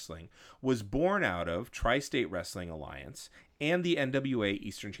Championship Wrestling, was born out of Tri-State Wrestling Alliance and the NWA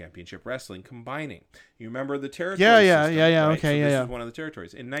Eastern Championship Wrestling combining. You remember the territory Yeah, system, yeah, right? okay, so this yeah. was one of the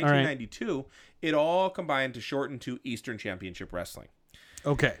territories. In 1992, it all combined to shorten to Eastern Championship Wrestling.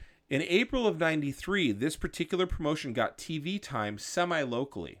 Okay. In April of 93, this particular promotion got TV time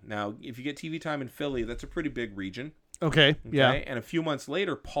semi-locally. Now, if you get TV time in Philly, that's a pretty big region. Okay. Yeah. And a few months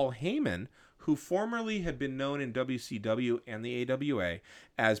later, Paul Heyman, who formerly had been known in WCW and the AWA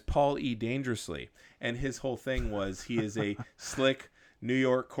as Paul E. Dangerously, and his whole thing was he is a slick New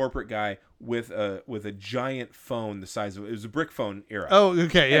York corporate guy with a giant phone the size of, it was a brick phone era. Oh,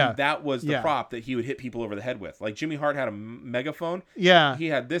 okay, yeah. And that was the Yeah. prop that he would hit people over the head with. Like Jimmy Hart had a megaphone. Yeah. He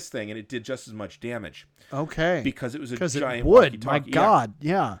had this thing, and it did just as much damage Okay. because it was a Because giant it would. My walkie-talkie. Yeah. God.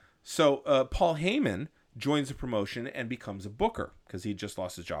 Yeah. So Paul Heyman joins the promotion and becomes a booker because he just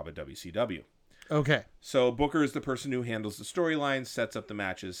lost his job at WCW. Okay. So Booker is the person who handles the storylines, sets up the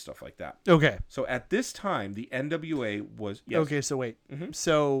matches, stuff like that. Okay. So at this time, the NWA was... Yes. Okay, so wait.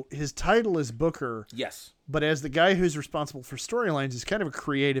 So his title is Booker, Yes. but as the guy who's responsible for storylines, he's kind of a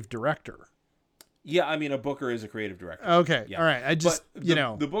creative director. Yeah, I mean, a booker is a creative director. Okay. Yeah. All right. I just, But you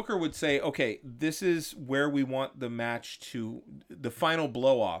know. the booker would say, okay, this is where we want the match to... The final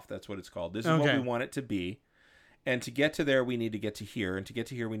blow-off, that's what it's called. This is what Okay. we want it to be. And to get to there, we need to get to here. And to get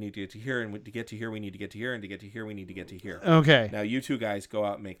to here, we need to get to here. And to get to here, we need to get to here. And to get to here, we need to get to here. Okay. Now, you two guys go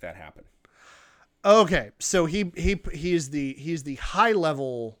out and make that happen. Okay. So he's the high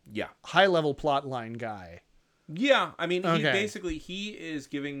level plot line guy. Yeah, I mean, Okay. he is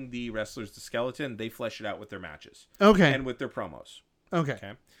giving the wrestlers the skeleton. They flesh it out with their matches. Okay. And with their promos. Okay.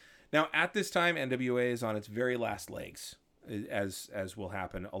 Okay. Now, at this time, NWA is on its very last legs, as will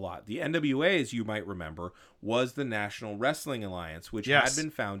happen a lot. The NWA, as you might remember, was the National Wrestling Alliance, which Yes. had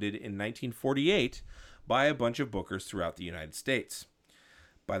been founded in 1948 by a bunch of bookers throughout the United States.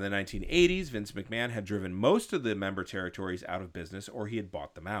 By the 1980s, Vince McMahon had driven most of the member territories out of business, or he had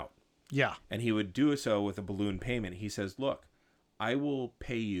bought them out. Yeah. And he would do so with a balloon payment. He says, look, I will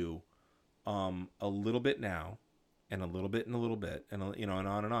pay you a little bit now, and a little bit and a little bit, and and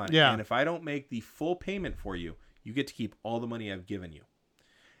on and on. Yeah. And if I don't make the full payment for you, you get to keep all the money I've given you.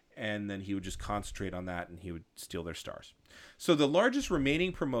 And then he would just concentrate on that, and he would steal their stars. So the largest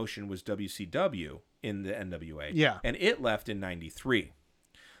remaining promotion was WCW in the NWA. Yeah. And it left in 93.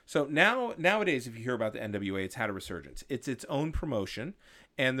 So nowadays, if you hear about the NWA, it's had a resurgence. It's its own promotion.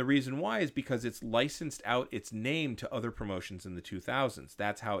 And the reason why is because it's licensed out its name to other promotions in the 2000s.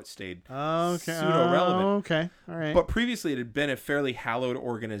 That's how it stayed pseudo-relevant. Okay. All right. But previously, it had been a fairly hallowed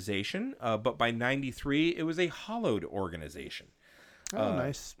organization. But by 93, it was a hollowed organization.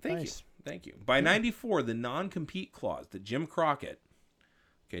 Nice. Thank you. By 94, the non-compete clause that Jim Crockett...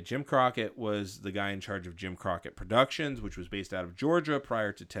 Okay, Jim Crockett was the guy in charge of Jim Crockett Productions, which was based out of Georgia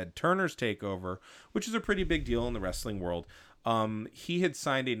prior to Ted Turner's takeover, which is a pretty big deal in the wrestling world. He had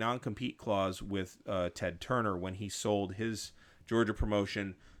signed a non-compete clause with Ted Turner when he sold his Georgia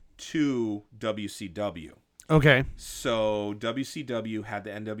promotion to WCW. Okay. So WCW had the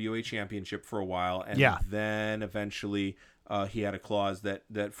NWA championship for a while, and then eventually he had a clause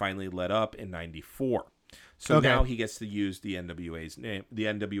that finally let up in '94. So now he gets to use the NWA's name, the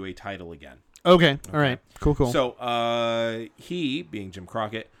NWA title again. Okay. All right. Cool. So he, being Jim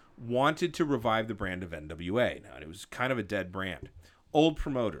Crockett, wanted to revive the brand of NWA. Now, it was kind of a dead brand. Old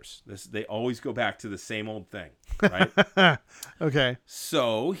promoters. They always go back to the same old thing, right? Okay.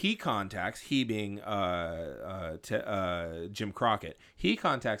 So he being Jim Crockett, he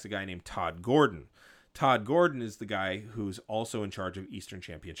contacts a guy named Todd Gordon. Todd Gordon is the guy who's also in charge of Eastern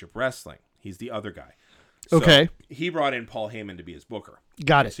Championship Wrestling. He's the other guy. So okay. He brought in Paul Heyman to be his booker.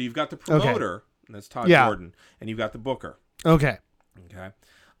 Got it. So you've got the promoter, and that's Todd Gordon, and you've got the booker. Okay. Okay.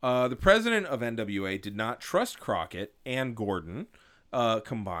 The president of NWA did not trust Crockett and Gordon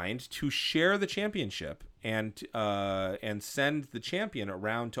combined to share the championship and send the champion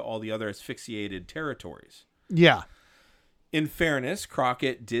around to all the other asphyxiated territories. Yeah. In fairness,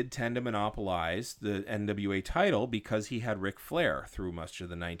 Crockett did tend to monopolize the NWA title because he had Ric Flair through much of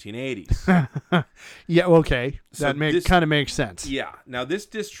the 1980s. Yeah, okay. So That kind of makes sense. Yeah. Now, this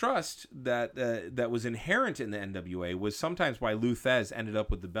distrust that was inherent in the NWA was sometimes why Lou Thesz ended up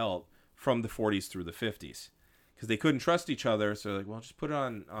with the belt from the 40s through the 50s. Because they couldn't trust each other, so like, well, just put it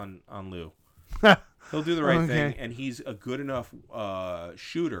on Lou. He'll do the right thing, and he's a good enough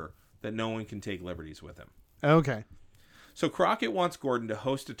shooter that no one can take liberties with him. Okay. So Crockett wants Gordon to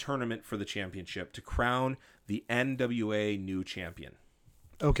host a tournament for the championship to crown the NWA new champion.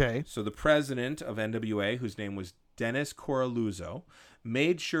 Okay. So the president of NWA, whose name was Dennis Coralluzzo,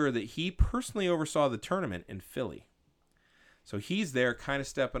 made sure that he personally oversaw the tournament in Philly. So he's there kind of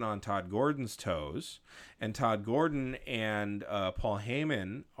stepping on Todd Gordon's toes, and Todd Gordon and Paul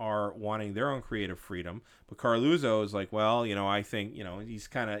Heyman are wanting their own creative freedom, but Coralluzzo is like, well, I think,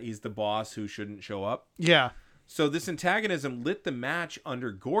 he's the boss who shouldn't show up. Yeah. So this antagonism lit the match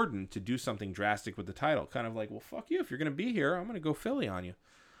under Gordon to do something drastic with the title. Kind of like, well, fuck you. If you're going to be here, I'm going to go Philly on you.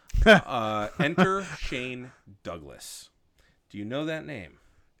 Enter Shane Douglas. Do you know that name?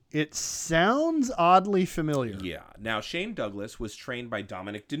 It sounds oddly familiar. Yeah. Now, Shane Douglas was trained by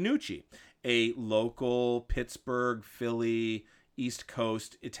Dominic DeNucci, a local Pittsburgh, Philly, East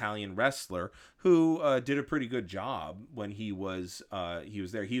Coast Italian wrestler who did a pretty good job when he was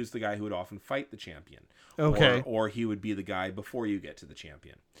there. He was the guy who would often fight the champion. Okay. Or he would be the guy before you get to the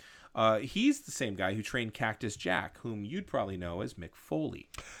champion. He's the same guy who trained Cactus Jack, whom you'd probably know as Mick Foley.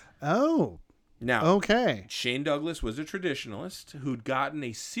 Oh. Now, okay. Shane Douglas was a traditionalist who'd gotten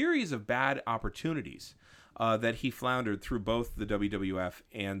a series of bad opportunities that he floundered through both the WWF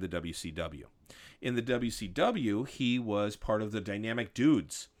and the WCW. In the WCW, he was part of the Dynamic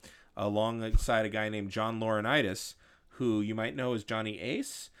Dudes, alongside a guy named John Laurinaitis, who you might know as Johnny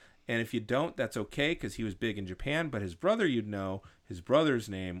Ace. And if you don't, that's okay, because he was big in Japan. But his brother, you'd know, his brother's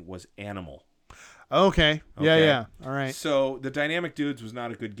name was Animal. Okay. Yeah. All right. So the Dynamic Dudes was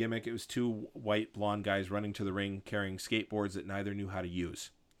not a good gimmick. It was two white blonde guys running to the ring carrying skateboards that neither knew how to use.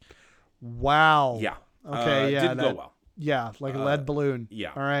 Wow. Yeah. Okay. Didn't go well. Yeah, like a lead balloon.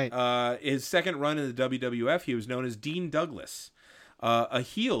 Yeah. All right. His second run in the WWF, he was known as Dean Douglas, a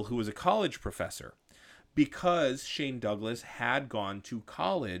heel who was a college professor. Because Shane Douglas had gone to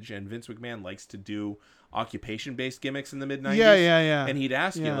college, and Vince McMahon likes to do occupation-based gimmicks in the mid-90s. Yeah. And he'd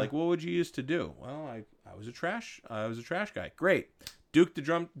ask you, like, what would you used to do? Well, I was a trash guy. Great. Duke the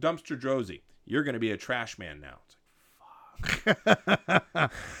Dumpster Drozy. You're going to be a trash man now. It's like,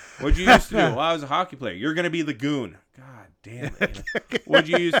 fuck. What'd you used to do? Well, I was a hockey player. You're going to be the goon. God damn it. What'd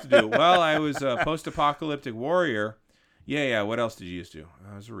you used to do? Well, I was a post-apocalyptic warrior. Yeah. What else did you used to do?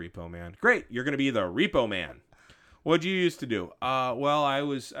 I was a repo man. Great. You're going to be the repo man. What'd you used to do? Well, I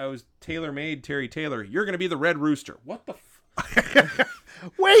was tailor-made Terry Taylor. You're going to be the Red Rooster. What the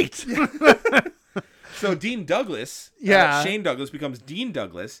Wait. So Dean Douglas, Shane Douglas becomes Dean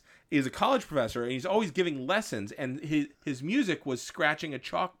Douglas. He's a college professor, and he's always giving lessons, and his music was scratching a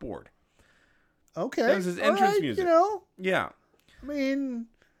chalkboard. Okay. That was his entrance music. Yeah. I mean,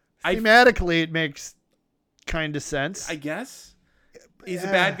 thematically, it makes kind of sense. I guess. He's a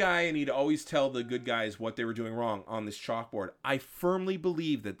bad guy, and he'd always tell the good guys what they were doing wrong on this chalkboard. I firmly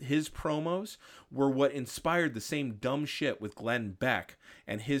believe that his promos were what inspired the same dumb shit with Glenn Beck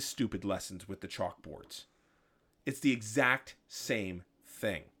and his stupid lessons with the chalkboards. It's the exact same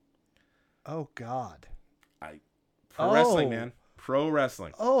thing. Oh, God. Pro wrestling, man. Pro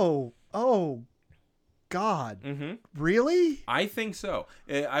wrestling. Oh, God. Mm-hmm. Really? I think so.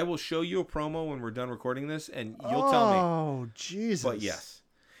 I will show you a promo when we're done recording this, and you'll tell me. Oh, Jesus. But yes.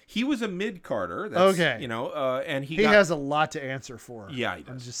 He was a mid-carder. That's, Okay. You know, and He has a lot to answer for. Yeah, he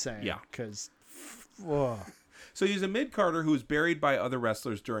I'm does. just saying. Yeah. Because, So he's a mid-carder who was buried by other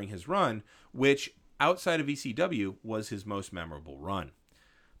wrestlers during his run, which, outside of ECW, was his most memorable run.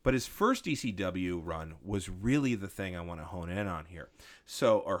 But his first ECW run was really the thing I want to home in on.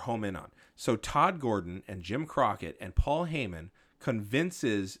 So Todd Gordon and Jim Crockett and Paul Heyman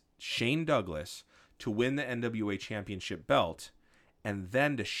convinces Shane Douglas to win the NWA Championship belt and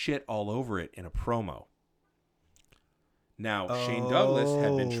then to shit all over it in a promo. Now, Shane Douglas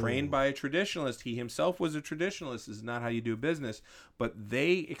had been trained by a traditionalist. He himself was a traditionalist. This is not how you do business. But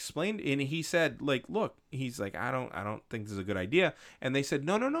they explained, and he said, like, look, he's like, I don't think this is a good idea. And they said,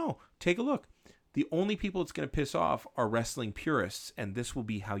 no, take a look. The only people it's going to piss off are wrestling purists, and this will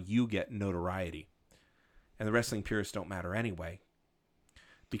be how you get notoriety. And the wrestling purists don't matter anyway,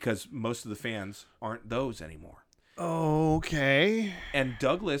 because most of the fans aren't those anymore. okay. And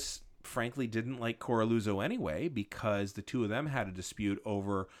Douglas, frankly, didn't like Coraluzzo anyway, because the two of them had a dispute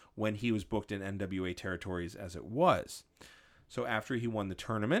over when he was booked in NWA territories as it was. So after he won the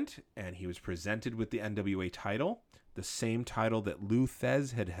tournament and he was presented with the NWA title, the same title that Lou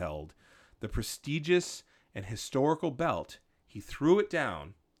Thez had held, the prestigious and historical belt, he threw it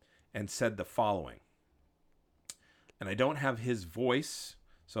down and said the following. And I don't have his voice,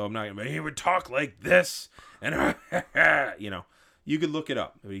 so I'm not going to, he would talk like this, and you know, you could look it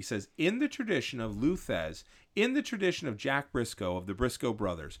up. But he says, in the tradition of Lou Thez, in the tradition of Jack Briscoe, of the Briscoe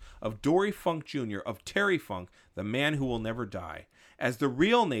brothers, of Dory Funk Jr., of Terry Funk, the man who will never die, as the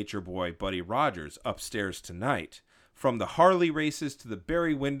real Nature Boy, Buddy Rogers, upstairs tonight, from the Harley races to the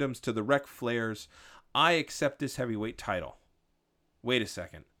Barry Windhams to the Ric Flairs, I accept this heavyweight title. Wait a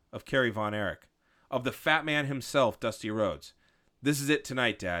second. Of Kerry Von Erich. Of the fat man himself, Dusty Rhodes. This is it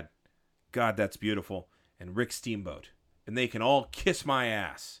tonight, Dad. God, that's beautiful. And Rick Steamboat. And they can all kiss my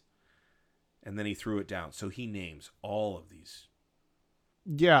ass. And then he threw it down. So he names all of these.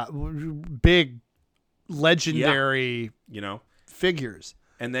 Yeah, big, legendary, you know, figures.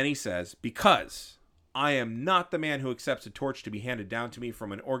 And then he says, because I am not the man who accepts a torch to be handed down to me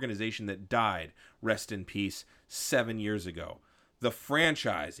from an organization that died, rest in peace, 7 years ago. The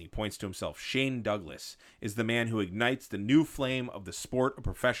franchise, he points to himself, Shane Douglas, is the man who ignites the new flame of the sport of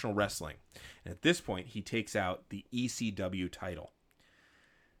professional wrestling. And at this point, he takes out the ECW title.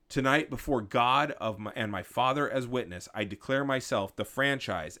 Tonight, before God and my Father as witness, I declare myself, the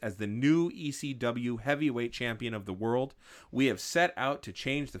franchise, as the new ECW heavyweight champion of the world. We have set out to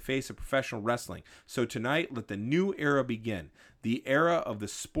change the face of professional wrestling. So tonight, let the new era begin. The era of the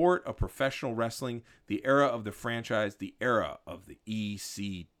sport of professional wrestling, the era of the franchise, the era of the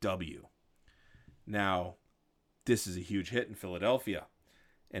ECW. Now, this is a huge hit in Philadelphia.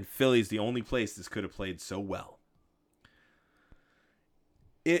 And Philly's the only place this could have played so well.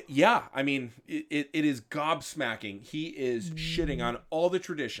 It is gobsmacking. He is shitting on all the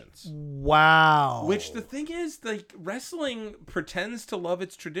traditions. Wow. Which the thing is, like, wrestling pretends to love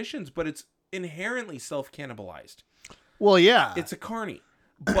its traditions, but it's inherently self-cannibalized. Well, yeah. It's a carny.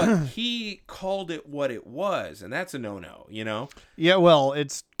 But he called it what it was, and that's a no-no, you know? Yeah, well,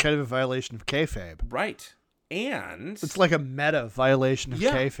 it's kind of a violation of kayfabe. Right. And it's like a meta violation of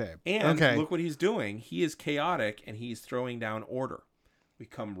kayfabe. And look what he's doing. He is chaotic, and he's throwing down order. We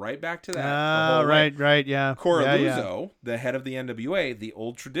come right back to that. Right, yeah. Coraluzzo, the head of the NWA, the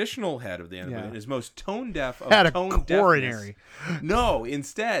old traditional head of the NWA, and his most tone deaf of had tone a coronary. Deafness. No,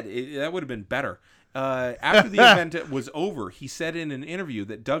 instead, that would have been better. After the event was over, he said in an interview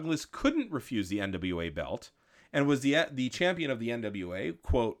that Douglas couldn't refuse the NWA belt and was the champion of the NWA,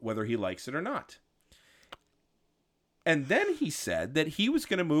 quote, whether he likes it or not. And then he said that he was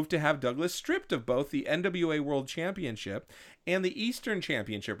going to move to have Douglas stripped of both the NWA World Championship and the Eastern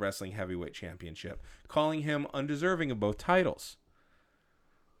Championship Wrestling Heavyweight Championship, calling him undeserving of both titles.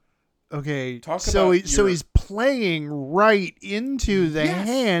 Okay, so he's playing right into the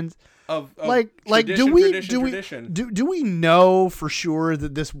hands of do we know for sure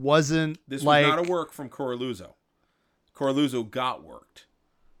that this wasn't was not a work from Coraluzzo. Coraluzzo got worked.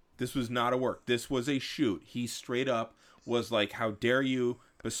 This was not a work. This was a shoot. He straight up was like, how dare you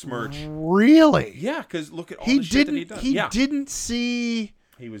besmirch. Really? Yeah, because look at all the shit that he'd done. He didn't see.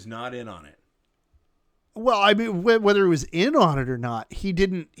 He was not in on it. Well, I mean, whether he was in on it or not, he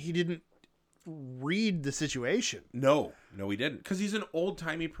didn't read the situation. No. No, he didn't. Because he's an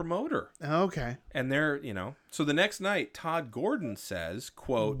old-timey promoter. Okay. And they're, so the next night, Todd Gordon says,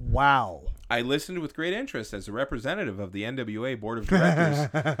 quote, wow. I listened with great interest as a representative of the NWA board of directors.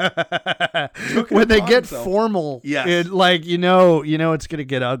 When they get formal, yes. it's going to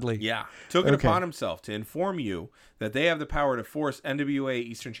get ugly. Yeah. Took it upon himself to inform you that they have the power to force NWA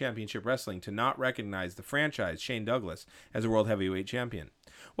Eastern Championship Wrestling to not recognize the franchise Shane Douglas as a World Heavyweight Champion.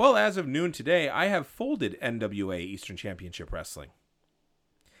 Well, as of noon today, I have folded NWA Eastern Championship Wrestling.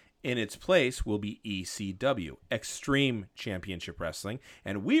 In its place will be ECW, Extreme Championship Wrestling,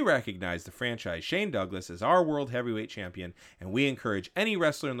 and we recognize the franchise Shane Douglas as our World Heavyweight Champion, and we encourage any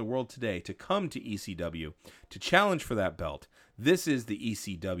wrestler in the world today to come to ECW to challenge for that belt. This is the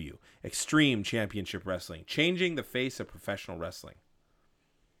ECW, Extreme Championship Wrestling, changing the face of professional wrestling.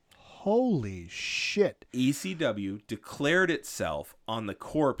 Holy shit. ECW declared itself on the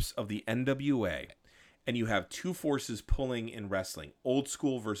corpse of the NWA. And you have two forces pulling in wrestling, old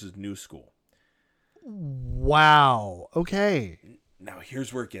school versus new school. Wow. Okay. Now,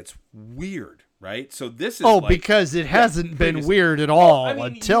 here's where it gets weird, right? So this is because it hasn't been weird at all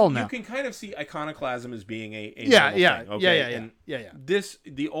until now. You can kind of see iconoclasm as being a thing. Okay? Yeah.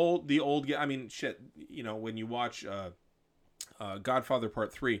 The old, I mean, shit, when you watch Godfather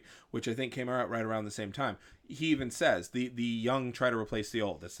Part 3, which I think came out right around the same time, he even says, the young try to replace the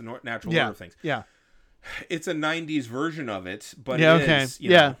old. That's the natural order of things. Yeah. It's a 90s version of it, but no,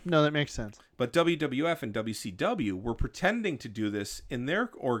 that makes sense. But WWF and WCW were pretending to do this in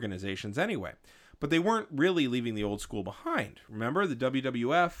their organizations anyway. But they weren't really leaving the old school behind. Remember, the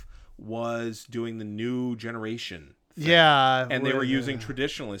WWF was doing the new generation thing. Yeah. And they were using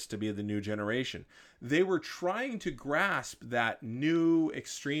traditionalists to be the new generation. They were trying to grasp that new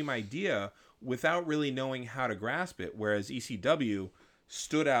extreme idea without really knowing how to grasp it, whereas ECW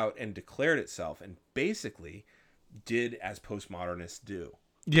stood out and declared itself and basically did as postmodernists do.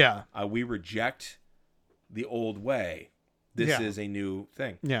 Yeah. We reject the old way. This is a new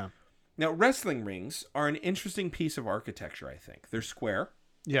thing. Yeah. Now, wrestling rings are an interesting piece of architecture, I think. They're square.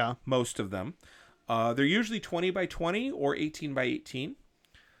 Yeah. Most of them. They're usually 20 by 20 or 18 by 18.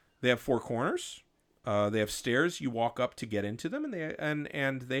 They have four corners. They have stairs you walk up to get into them,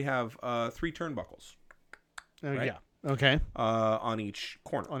 and they have 3 turnbuckles. Right? Yeah. Okay. On each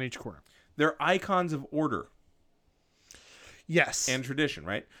corner. They're icons of order. Yes. And tradition,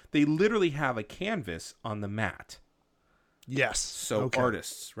 right? They literally have a canvas on the mat. Yes. So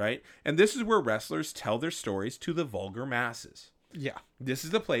artists, right? And this is where wrestlers tell their stories to the vulgar masses. Yeah. This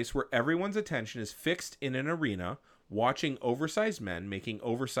is the place where everyone's attention is fixed in an arena, watching oversized men making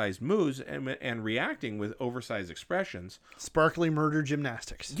oversized moves and reacting with oversized expressions. Sparkly murder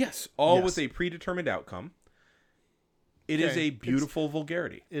gymnastics. Yes. All with a predetermined outcome. It is a beautiful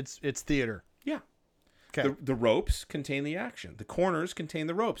vulgarity. It's theater. Yeah. Okay. The ropes contain the action. The corners contain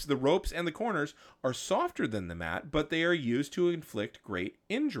the ropes. The ropes and the corners are softer than the mat, but they are used to inflict great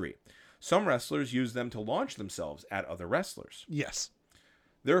injury. Some wrestlers use them to launch themselves at other wrestlers. Yes.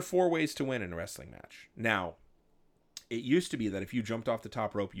 There are 4 ways to win in a wrestling match. Now, it used to be that if you jumped off the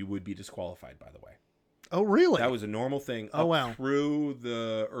top rope, you would be disqualified, by the way. Oh, really? That was a normal thing through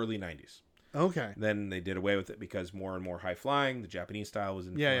the early 90s. Okay. Then they did away with it because more and more high flying, the Japanese style was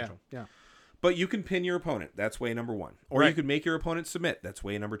influential. Yeah. But you can pin your opponent. That's way number 1. Or you could make your opponent submit. That's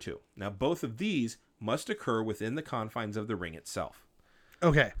way number 2. Now, both of these must occur within the confines of the ring itself.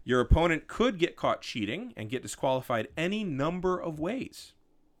 Okay. Your opponent could get caught cheating and get disqualified any number of ways.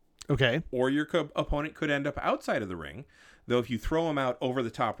 Okay. Or your opponent could end up outside of the ring, though if you throw him out over the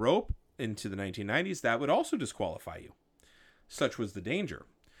top rope into the 1990s, that would also disqualify you. Such was the danger.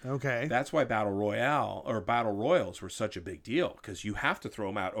 Okay. That's why Battle Royals were such a big deal, because you have to throw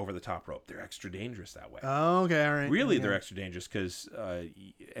them out over the top rope. They're extra dangerous that way. Okay, all right. Really, they're extra dangerous because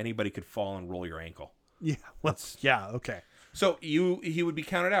anybody could fall and roll your ankle. Yeah. Okay. So he would be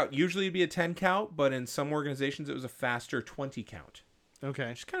counted out. Usually it'd be a 10 count, but in some organizations it was a faster 20 count.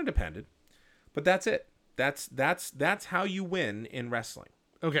 Okay. Just kind of depended. But that's it. That's how you win in wrestling.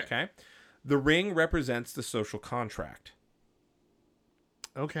 Okay. The ring represents the social contract.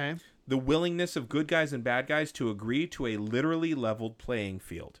 Okay. The willingness of good guys and bad guys to agree to a literally leveled playing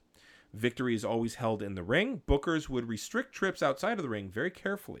field. Victory is always held in the ring. Bookers would restrict trips outside of the ring very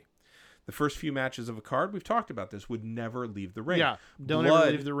carefully. The first few matches of a card, we've talked about this, would never leave the ring. Yeah, don't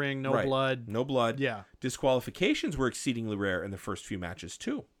ever leave the ring. No blood. No blood. Yeah. Disqualifications were exceedingly rare in the first few matches,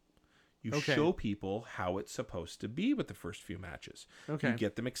 too. You show people how it's supposed to be with the first few matches. Okay. You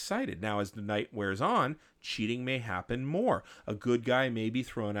get them excited. Now, as the night wears on, cheating may happen more. A good guy may be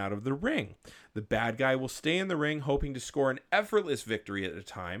thrown out of the ring. The bad guy will stay in the ring, hoping to score an effortless victory at a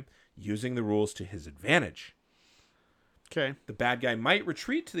time, using the rules to his advantage. Okay. The bad guy might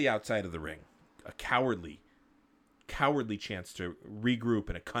retreat to the outside of the ring, a cowardly chance to regroup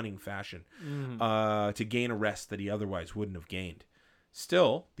in a cunning fashion, to gain a rest that he otherwise wouldn't have gained.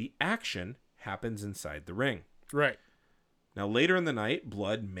 Still, the action happens inside the ring. Right. Now, later in the night,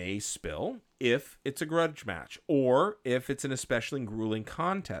 blood may spill if it's a grudge match or if it's an especially grueling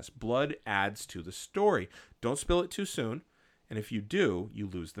contest. Blood adds to the story. Don't spill it too soon, and if you do, you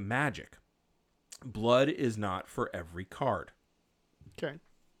lose the magic. Blood is not for every card. Okay.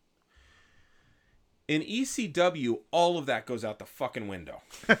 In ECW, all of that goes out the fucking window.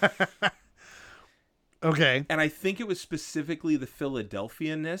 Okay. And I think it was specifically the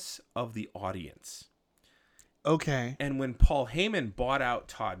Philadelphia-ness of the audience. Okay. And when Paul Heyman bought out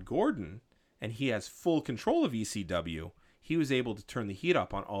Todd Gordon, and he has full control of ECW, he was able to turn the heat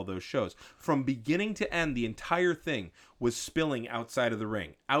up on all those shows. From beginning to end, the entire thing was spilling outside of the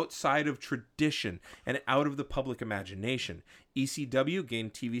ring, outside of tradition, and out of the public imagination. ECW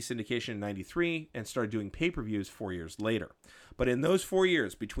gained TV syndication in 93 and started doing pay-per-views 4 years later. But in those 4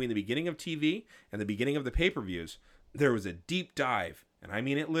 years, between the beginning of TV and the beginning of the pay-per-views, there was a deep dive, and I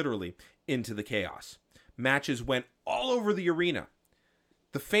mean it literally, into the chaos. Matches went all over the arena.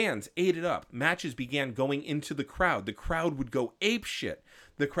 The fans ate it up. Matches began going into the crowd. The crowd would go apeshit.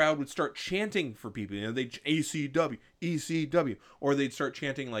 The crowd would start chanting for people. You know, they'd ECW, ECW. Or they'd start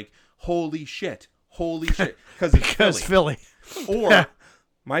chanting like, holy shit, because it's Philly. Or,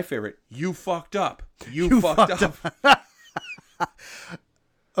 my favorite, you fucked up. You fucked up.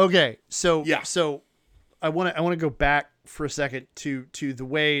 Okay, so Yeah. so I want to go back for a second to the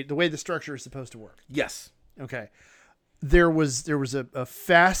way the structure is supposed to work. Yes. Okay. There was a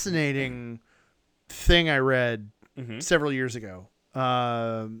fascinating thing I read several years ago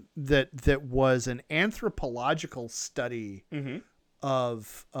that was an anthropological study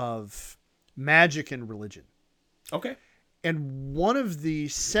of magic and religion. Okay. And one of the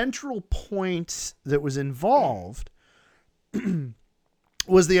central points that was involved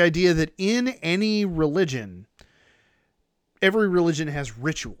was the idea that in any religion, every religion has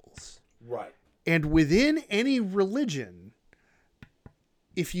rituals. Right. And within any religion,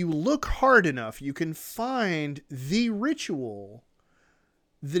 if you look hard enough, you can find the ritual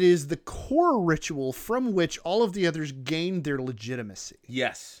that is the core ritual from which all of the others gained their legitimacy.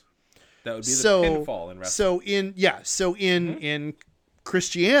 Yes. That would be the pinfall in wrestling. So in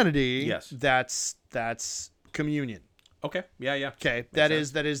Christianity, Yes. that's communion. Okay. Yeah, yeah. Okay.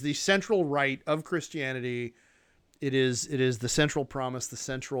 Makes That is the central rite of Christianity. It is the central promise, the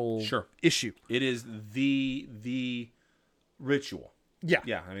central issue. It is the ritual. Yeah.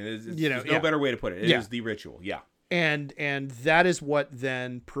 Yeah. I mean, there's Yeah. no better way to put it. It is the ritual. Yeah. And that is what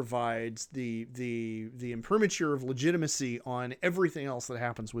then provides the imprimatur of legitimacy on everything else that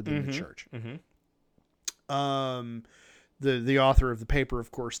happens within the church. The author of the paper,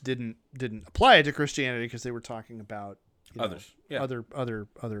 of course, didn't apply it to Christianity because they were talking about Others. other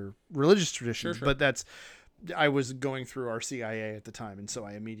religious traditions. Sure. But I was going through our CIA at the time, and so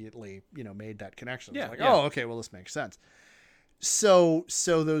I immediately made that connection. I was like, oh, okay, well, this makes sense. So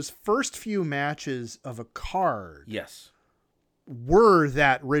those first few matches of a card Yes. were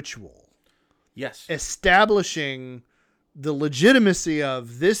that ritual. Yes. Establishing the legitimacy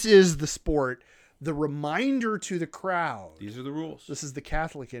of this is the sport, the reminder to the crowd. These are the rules. This is the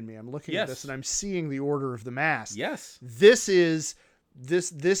Catholic in me. I'm looking at Yes. this and I'm seeing the order of the Mass. Yes. This is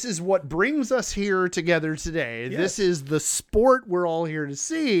what brings us here together today. Yes. This is the sport we're all here to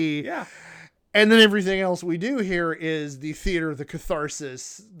see. Yeah. And then everything else we do here is the theater, the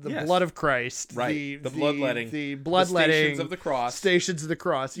catharsis, the Yes. blood of Christ, Right. The bloodletting. the The bloodletting, Stations of the Cross. Stations of the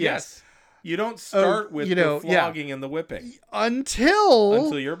Cross. Yes. You don't start with the yeah. flogging and the whipping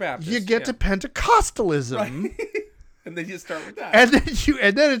Until you're Baptist. you get to Pentecostalism. And then you start with that. And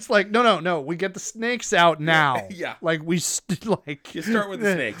then it's like, no, we get the snakes out now. Yeah. Like You start with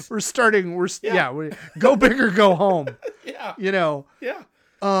the snakes. We go big or go home. Yeah. Yeah.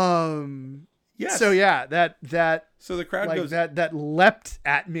 Yes. So yeah, that So the crowd like goes that leapt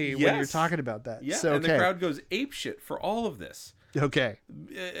at me when you're Yes. talking about that. Yeah, So and the crowd goes apeshit for all of this. Okay.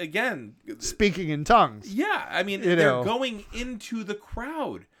 Again, Speaking in tongues. yeah, I mean, You they're know. going into the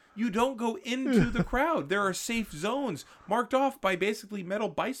crowd. You don't go into the crowd. There are safe zones marked off by basically metal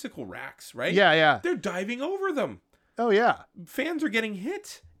bicycle racks, right? Yeah. They're diving over them. Oh yeah. Fans are getting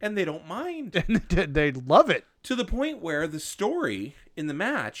hit, and they don't mind. And they love it. To the point where the story in the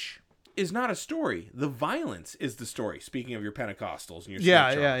match is not a story. The violence is the story. Speaking of your Pentecostals and your Yeah.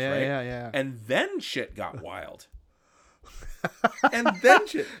 right? And then shit got wild. And then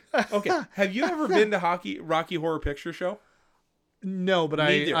shit. Okay, have you ever been to Rocky Horror Picture Show? No, but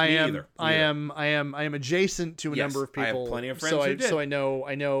Me either, I me am either, me I either. am adjacent to a Yes, number of I have people. plenty of friends so who did. So I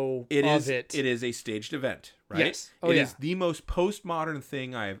know It of is it. It is a staged event, right? Yes. Oh, It yeah. is the most postmodern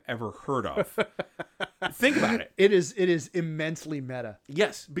thing I have ever heard of. Think about it. It is immensely meta.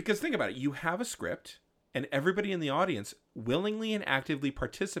 Yes, because think about it. You have a script, and everybody in the audience willingly and actively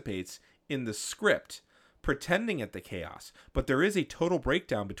participates in the script, pretending at the chaos. But there is a total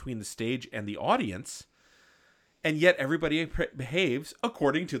breakdown between the stage and the audience, and yet everybody behaves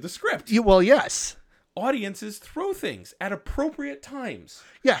according to the script. Well, yes. Audiences throw things at appropriate times.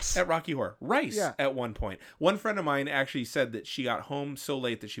 Yes. At Rocky Horror. Rice Yeah. at one point. One friend of mine actually said that she got home so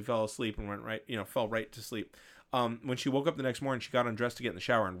late that she fell asleep and fell right to sleep. When she woke up the next morning, she got undressed to get in the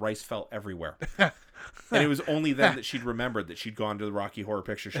shower and rice fell everywhere. And it was only then that she'd remembered that she'd gone to the Rocky Horror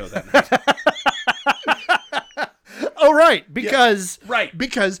Picture Show that night. Oh, right. Because Right.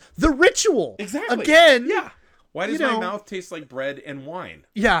 Because the ritual. Exactly. Again. Yeah. Why does you my know- mouth taste like bread and wine?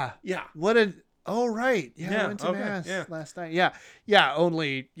 Yeah. Yeah. What a. Oh, right. Yeah. Yeah, I went to okay, mass yeah. last night. Yeah. Yeah.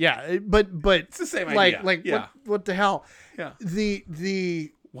 Only. Yeah. But It's the same idea. Like Yeah. what the hell? Yeah.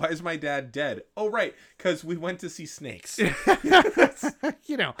 The Why is my dad dead? Oh, right. Because we went to see snakes.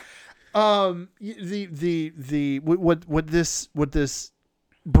 you know, what this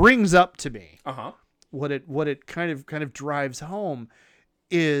brings up to me, Uh-huh. what it kind of drives home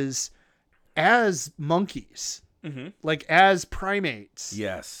is, as monkeys, Mm-hmm. like as primates,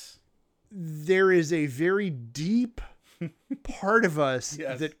 Yes. there is a very deep part of us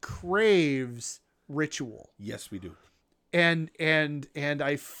Yes. that craves ritual. Yes, we do. And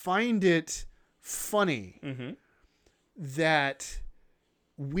I find it funny Mm-hmm. that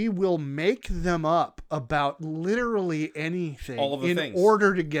we will make them up about literally anything All of the in things.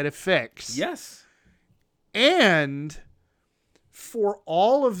 order to get a fix. Yes. And for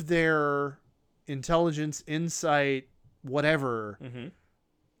all of their intelligence, insight, whatever, Mm-hmm.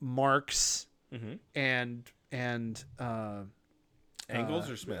 Marx Mm-hmm. and Engels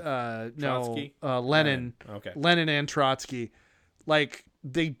or Smith? no, Trotsky? Lenin. Okay. Lenin and Trotsky, like,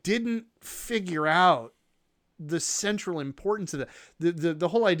 they didn't figure out the central importance of the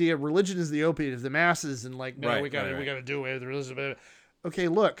whole idea of religion is the opiate of the masses, and like, no, Right, we gotta right. do away with religion. Okay,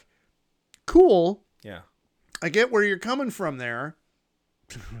 look, cool. Yeah. I get where you're coming from there.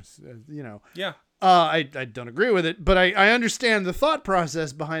 You know, Yeah. I don't agree with it, but I understand the thought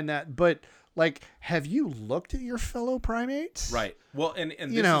process behind that. But like, have you looked at your fellow primates? Right. Well, and You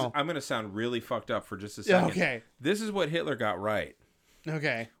this know. is, I'm going to sound really fucked up for just a second. Okay. This is what Hitler got right,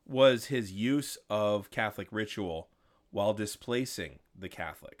 Okay. was his use of Catholic ritual while displacing the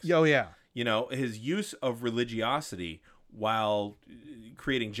Catholics. Oh yeah. You know, his use of religiosity while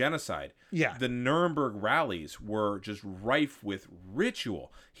creating genocide. Yeah. The Nuremberg rallies were just rife with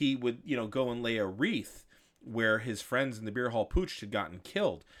ritual. He would, go and lay a wreath where his friends in the beer hall Pooch had gotten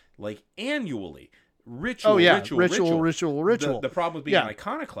killed, like annually. Ritual, Oh yeah. ritual. Ritual. The problem with being Yeah. an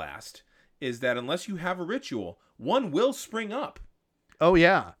iconoclast is that unless you have a ritual, one will spring up. Oh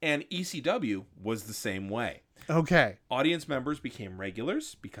yeah. And ECW was the same way. Okay. Audience members became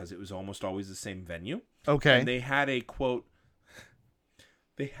regulars because it was almost always the same venue. Okay. And they had a, quote,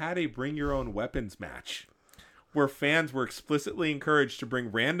 they had a bring your own weapons match where fans were explicitly encouraged to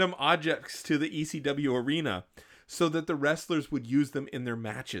bring random objects to the ECW arena so that the wrestlers would use them in their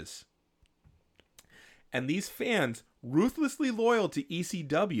matches. And these fans, ruthlessly loyal to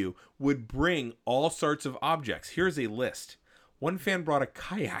ECW, would bring all sorts of objects. Here's a list. One fan brought a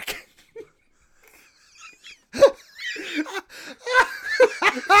kayak.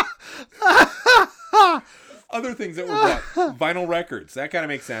 Other things that were brought. Vinyl records. That kind of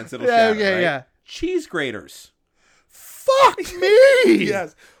makes sense. It'll shatter, okay, right? yeah. Cheese graters. Fuck me.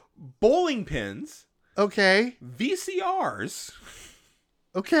 Yes. Bowling pins. Okay. VCRs.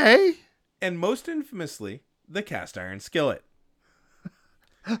 Okay. And most infamously, the cast iron skillet.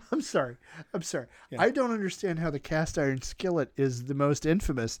 I'm sorry. I don't understand how the cast iron skillet is the most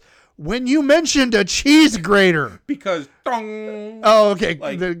infamous. When you mentioned a cheese grater. Because, dong. Oh, okay.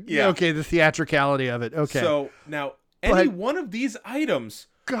 Like, the theatricality of it. Okay. So, now, any one of these items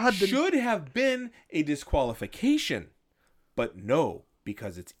God, should have been a disqualification. But no,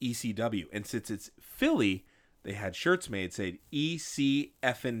 because it's ECW. And since it's Philly, they had shirts made saying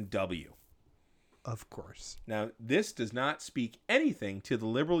ECFNW. Of course. Now, this does not speak anything to the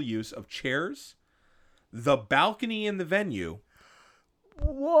liberal use of chairs, the balcony in the venue,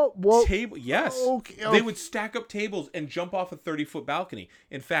 Whoa. table. Yes, Okay. They would stack up tables and jump off a 30-foot balcony.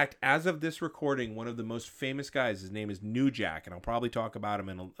 In fact, as of this recording, one of the most famous guys, his name is New Jack, and I'll probably talk about him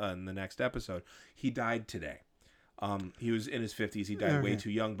in the next episode. He died today. He was in his 50s. He died way too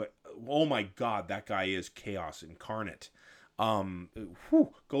young, but oh my God, that guy is chaos incarnate. Go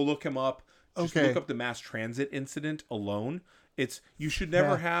look him up. Just look up the mass transit incident alone. You should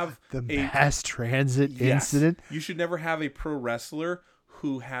never have the mass transit incident. You should never have a pro wrestler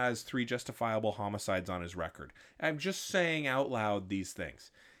who has 3 justifiable homicides on his record. I'm just saying out loud these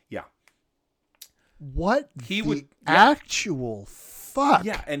things. Yeah. What actual fuck?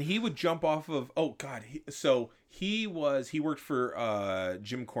 Yeah, and he would jump off of. Oh God! He worked for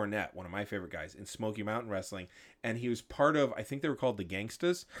Jim Cornette, one of my favorite guys, in Smoky Mountain Wrestling, and he was part of. I think they were called the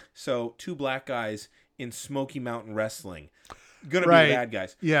Gangstas. So 2 black guys in Smoky Mountain Wrestling, gonna be the bad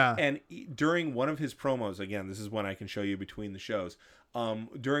guys. Yeah. And during one of his promos, again, this is one I can show you between the shows.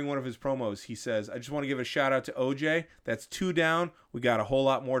 During one of his promos, he says, "I just want to give a shout out to OJ. That's 2 down. We got a whole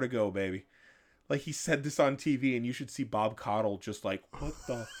lot more to go, baby." Like, he said this on TV, and you should see Bob Caudle just like, what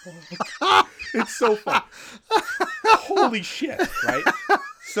the fuck? It's so fun. Holy shit, right?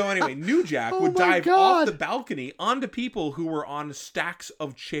 So anyway, New Jack would dive off the balcony onto people who were on stacks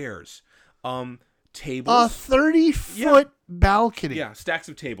of chairs. Tables. A 30-foot balcony. Yeah, stacks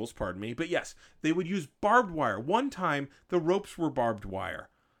of tables, pardon me. But yes, they would use barbed wire. One time, the ropes were barbed wire.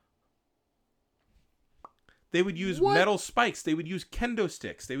 They would use metal spikes. They would use kendo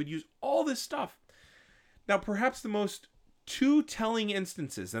sticks. They would use all this stuff. Now, perhaps the most 2 telling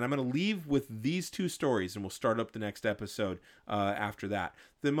instances, and I'm going to leave with these 2 stories, and we'll start up the next episode after that.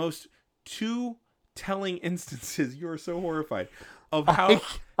 The most 2 telling instances, you are so horrified, of how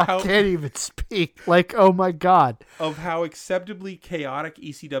I can't even speak. Like, oh my God. Of how acceptably chaotic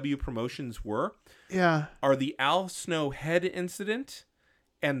ECW promotions were. Yeah. Are the Al Snow head incident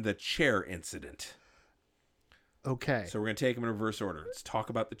and the chair incident. Okay. So we're going to take them in reverse order. Let's talk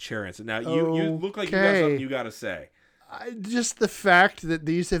about the chair incident. Now, you look like you got something you got to say. Just the fact that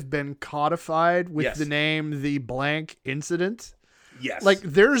these have been codified with the name The Blank Incident. Yes. Like,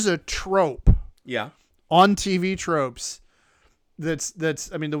 there's a trope. Yeah. On TV tropes. That's.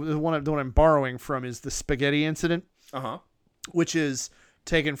 I mean, the one I'm borrowing from is the Spaghetti Incident. Uh-huh. Which is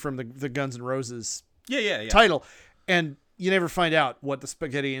taken from the Guns N' Roses title. And you never find out what the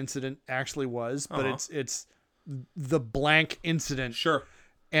Spaghetti Incident actually was, but it's the blank incident. Sure.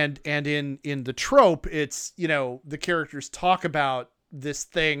 And in the trope, it's, the characters talk about this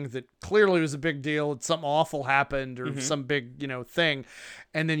thing that clearly was a big deal. Something awful happened or some big, thing.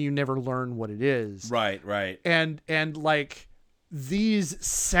 And then you never learn what it is. Right. And like, these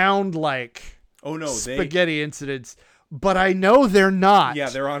sound like spaghetti incidents, but I know they're not. Yeah,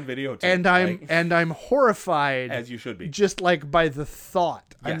 they're on videotape. And I'm horrified. As you should be. Just like by the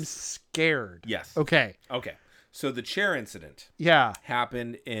thought. Yes. I'm scared. Yes. Okay. So the chair incident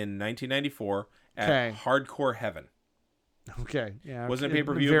happened in 1994 at Hardcore Heaven. Okay. Yeah. Wasn't a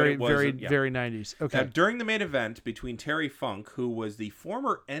pay-per-view, very, but it was very 90s. Okay. Now, during the main event between Terry Funk, who was the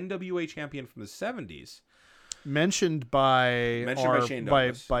former NWA champion from the 70s, mentioned by Shane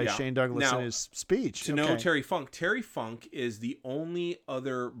Douglas, Shane Douglas now, in his speech. To know Terry Funk is the only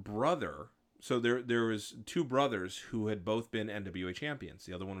other brother. So there was 2 brothers who had both been NWA champions.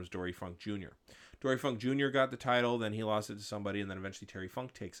 The other one was Dory Funk Jr. Dory Funk Jr. got the title, then he lost it to somebody, and then eventually Terry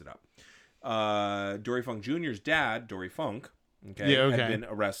Funk takes it up. Dory Funk Jr.'s dad, Dory Funk, had been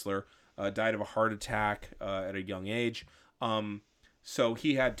a wrestler, died of a heart attack at a young age. So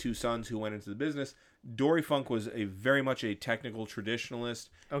he had 2 sons who went into the business. Dory Funk was very much a technical traditionalist,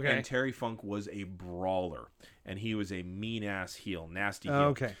 and Terry Funk was a brawler, and he was a mean-ass heel, nasty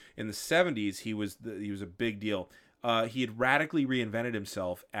heel. In the 70s, he was a big deal. He had radically reinvented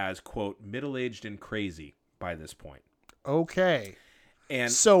himself as, quote, middle-aged and crazy by this point. Okay. And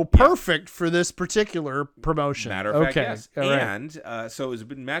so perfect for this particular promotion. Matter of fact, yes. All and so it was a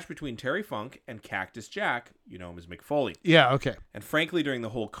match between Terry Funk and Cactus Jack. You know him as Mick Foley. Yeah, okay. And frankly, during the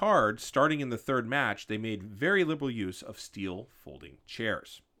whole card, starting in the 3rd match, they made very liberal use of steel folding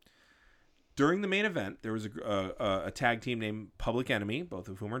chairs. During the main event, there was a tag team named Public Enemy, both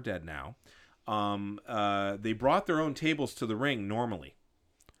of whom are dead now. They brought their own tables to the ring normally.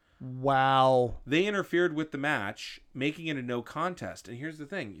 Wow. They interfered with the match, making it a no contest. And here's the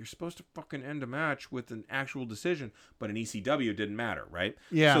thing. You're supposed to fucking end a match with an actual decision, but in ECW it didn't matter, right?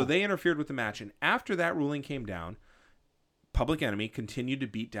 Yeah. So they interfered with the match. And after that ruling came down, Public Enemy continued to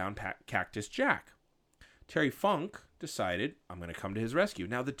beat down Cactus Jack. Terry Funk decided, I'm going to come to his rescue.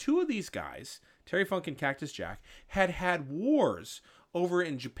 Now, the 2 of these guys, Terry Funk and Cactus Jack, had wars over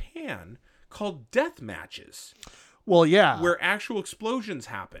in Japan called death matches. Well, yeah. Where actual explosions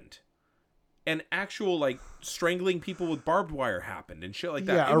happened. And actual, like, strangling people with barbed wire happened and shit like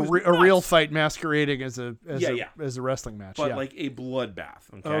that. Yeah, a real fight masquerading as a wrestling match. But like a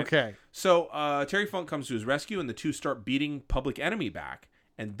bloodbath. Okay. So Terry Funk comes to his rescue, and the 2 start beating Public Enemy back.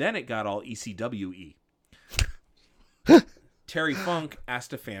 And then it got all ECW-y. Terry Funk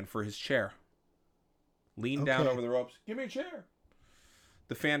asked a fan for his chair. Leaned down Okay. over the ropes. Give me a chair.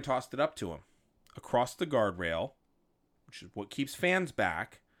 The fan tossed it up to him. Across the guardrail, which is what keeps fans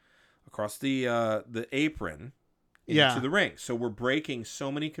back, across the apron, into the ring. So we're breaking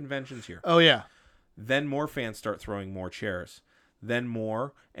so many conventions here. Oh, yeah. Then more fans start throwing more chairs. Then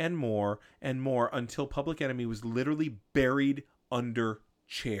more and more and more until Public Enemy was literally buried under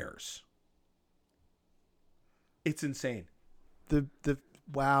chairs. It's insane.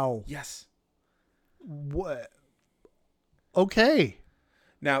 Wow. Yes. What? Okay.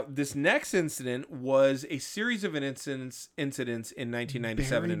 Now, this next incident was a series of incidents in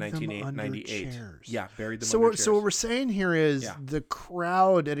 1997 and Buried them under 1998. chairs. Yeah, buried them So under what, chairs. so what we're saying here is Yeah. the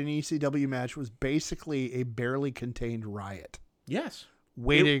crowd at an ECW match was basically a barely contained riot Yes.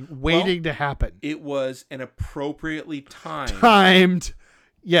 waiting to happen. It was an appropriately Timed.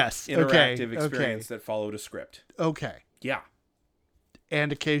 Yes. interactive Okay. experience that followed a script. Okay. Yeah,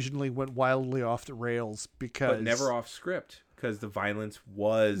 And occasionally went wildly off the rails because but never off script because the violence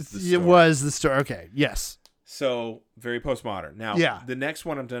was the story. It was the story. Okay. Yes. So very postmodern. Now, Yeah. the next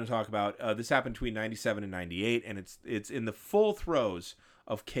one I'm going to talk about, this happened between 97 and 98, and it's in the full throes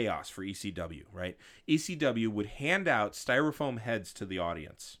of chaos for ECW, right? ECW would hand out styrofoam heads to the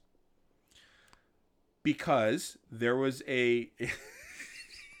audience because there was a...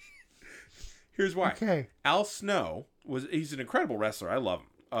 Here's why. Okay. Al Snow he's an incredible wrestler. I love him.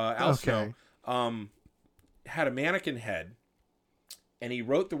 Al Snow had a mannequin head, and he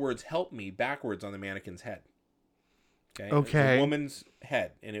wrote the words "help me" backwards on the mannequin's head. Okay. It was a woman's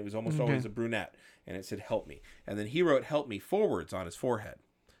head, and it was almost always a brunette, and it said "help me." And then he wrote "help me" forwards on his forehead,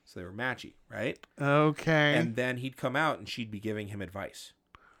 so they were matchy, right? Okay. And then he'd come out, and she'd be giving him advice.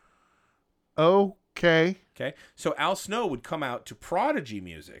 Okay. Okay. So Al Snow would come out to Prodigy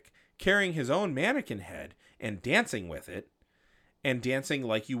music, carrying his own mannequin head and dancing with it, and dancing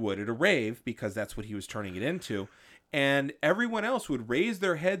like you would at a rave because that's what he was turning it into. And everyone else would raise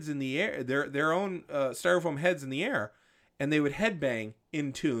their heads in the air, their own styrofoam heads in the air, and they would headbang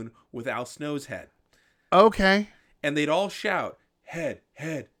in tune with Al Snow's head. Okay. And they'd all shout, "Head,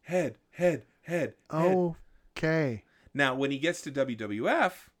 head, head, head, head, head." Okay. Now, when he gets to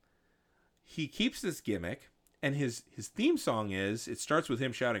WWF, he keeps this gimmick, and his theme song it starts with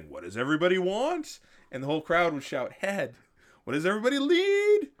him shouting, "What does everybody want?" And the whole crowd would shout, "Head." "What does everybody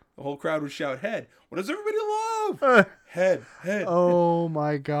need?" The whole crowd would shout, "Head." "What does everybody love?" "Head, head." Oh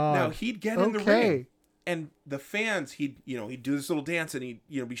my God. Now he'd get in the ring, and the fans, he'd do this little dance, and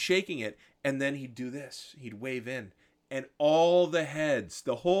he'd be shaking it, and then he'd do this. He'd wave in, and all the heads,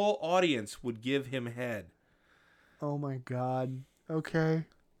 the whole audience would give him head. Oh my God. Okay.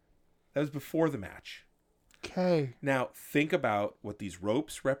 That was before the match. Okay. Now think about what these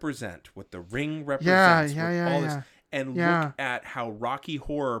ropes represent, what the ring represents, all this, and look at how Rocky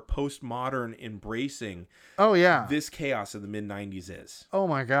Horror postmodern embracing this chaos of the mid-90s is. Oh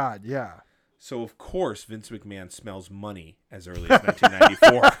my God. Yeah. So of course Vince McMahon smells money as early as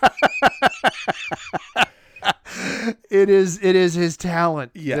 1994. It is his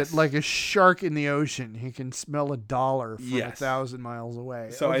talent. Yes. That like a shark in the ocean, he can smell a dollar from Yes. 1,000 miles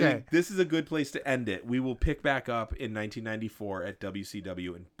away. So okay. I think this is a good place to end it. We will pick back up in 1994 at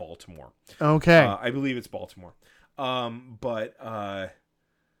WCW in Baltimore. Okay. I believe it's Baltimore.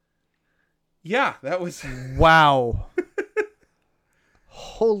 Yeah, that was Wow.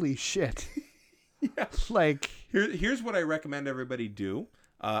 Holy shit. Yeah. Like Here's what I recommend everybody do.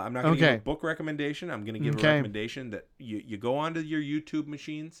 I'm not going to give a book recommendation. I'm going to give a recommendation that you go onto your YouTube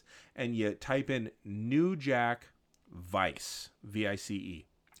machines and you type in New Jack Vice, V-I-C-E.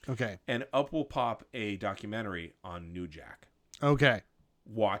 Okay. And up will pop a documentary on New Jack. Okay.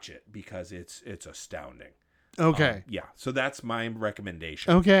 Watch it because it's astounding. Okay. Yeah, so that's my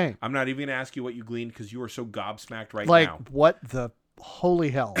recommendation. Okay. I'm not even going to ask you what you gleaned because you are so gobsmacked right like now. what the holy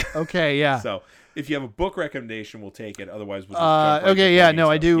hell? Okay, yeah. So if you have a book recommendation, we'll take it. Otherwise, we'll just jump right okay, to yeah, funny no,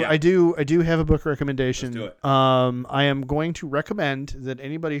 I stuff. do, Yeah. I do have a book recommendation. Let's do it. I am going to recommend that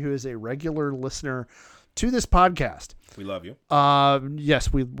anybody who is a regular listener to this podcast, We love you.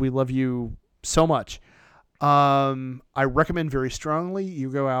 yes, we love you so much. I recommend very strongly you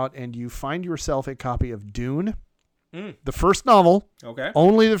go out and you find yourself a copy of Dune, the first novel. Okay.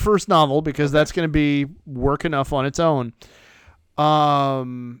 Only the first novel because that's going to be work enough on its own.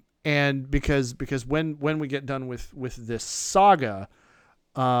 And because when we get done with this saga,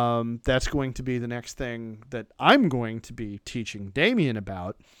 that's going to be the next thing that I'm going to be teaching Damien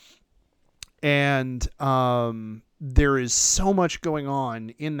about. And there is so much going on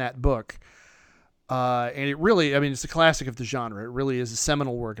in that book. And it really, I mean, it's a classic of the genre. It really is a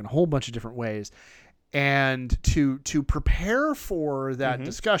seminal work in a whole bunch of different ways. And to prepare for that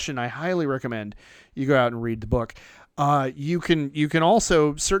discussion, I highly recommend you go out and read the book. You can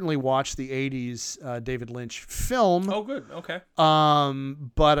also certainly watch the 80s David Lynch film. Oh, good. Okay.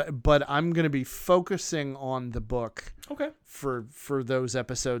 But I'm going to be focusing on the book. Okay. For those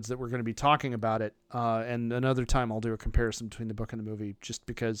episodes that we're going to be talking about it. And another time I'll do a comparison between the book and the movie, just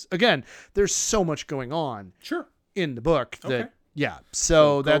because, again, there's so much going on. Sure. In the book that, okay. yeah.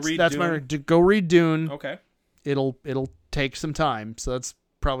 So that's my, go read Dune. Okay. It'll take some time. So that's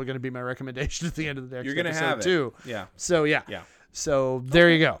probably going to be my recommendation at the end of the next You're gonna episode have it. too. Yeah. So yeah. Yeah. So there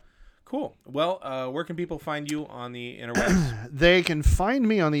you go. Cool. Well, where can people find you on the interwebs? They can find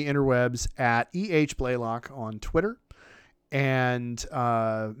me on the interwebs at Blaylock on Twitter and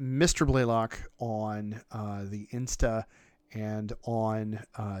Mr. Blaylock on the Insta and on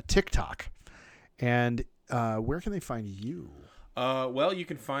TikTok. And where can they find you? Well, you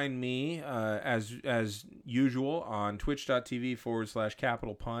can find me as usual on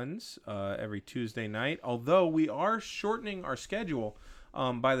twitch.tv/Capital Puns every Tuesday night. Although we are shortening our schedule.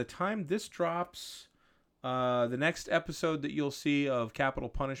 By the time this drops, the next episode that you'll see of Capital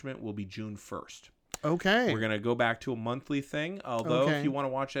Punishment will be June 1st. Okay. We're going to go back to a monthly thing. Although if you want to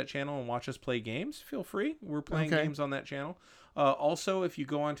watch that channel and watch us play games, feel free. We're playing games on that channel. Also, if you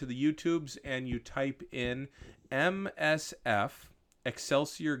go onto the YouTubes and you type in MSF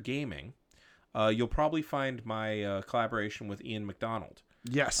Excelsior Gaming, you'll probably find my collaboration with Ian McDonald.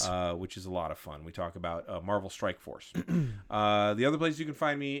 Yes. Which is a lot of fun. We talk about Marvel Strike Force. The other place you can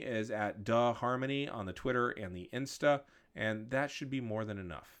find me is at Duh Harmony on the Twitter and the Insta, and that should be more than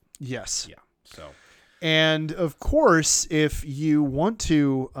enough. Yes. Yeah. So. And of course, if you want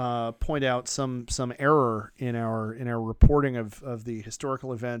to point out some error in our reporting of the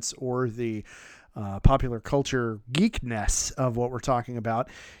historical events or the popular culture geekness of what we're talking about,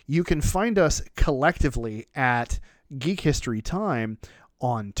 you can find us collectively at Geek History Time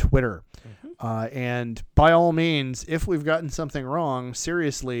on Twitter. And by all means, if we've gotten something wrong,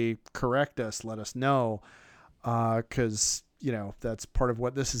 seriously correct us, let us know, because that's part of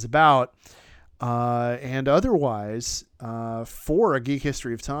what this is about. And otherwise, for A Geek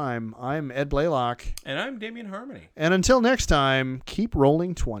History of Time, I'm Ed Blaylock. And I'm Damien Harmony. And until next time, keep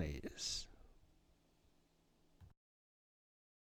rolling 20s.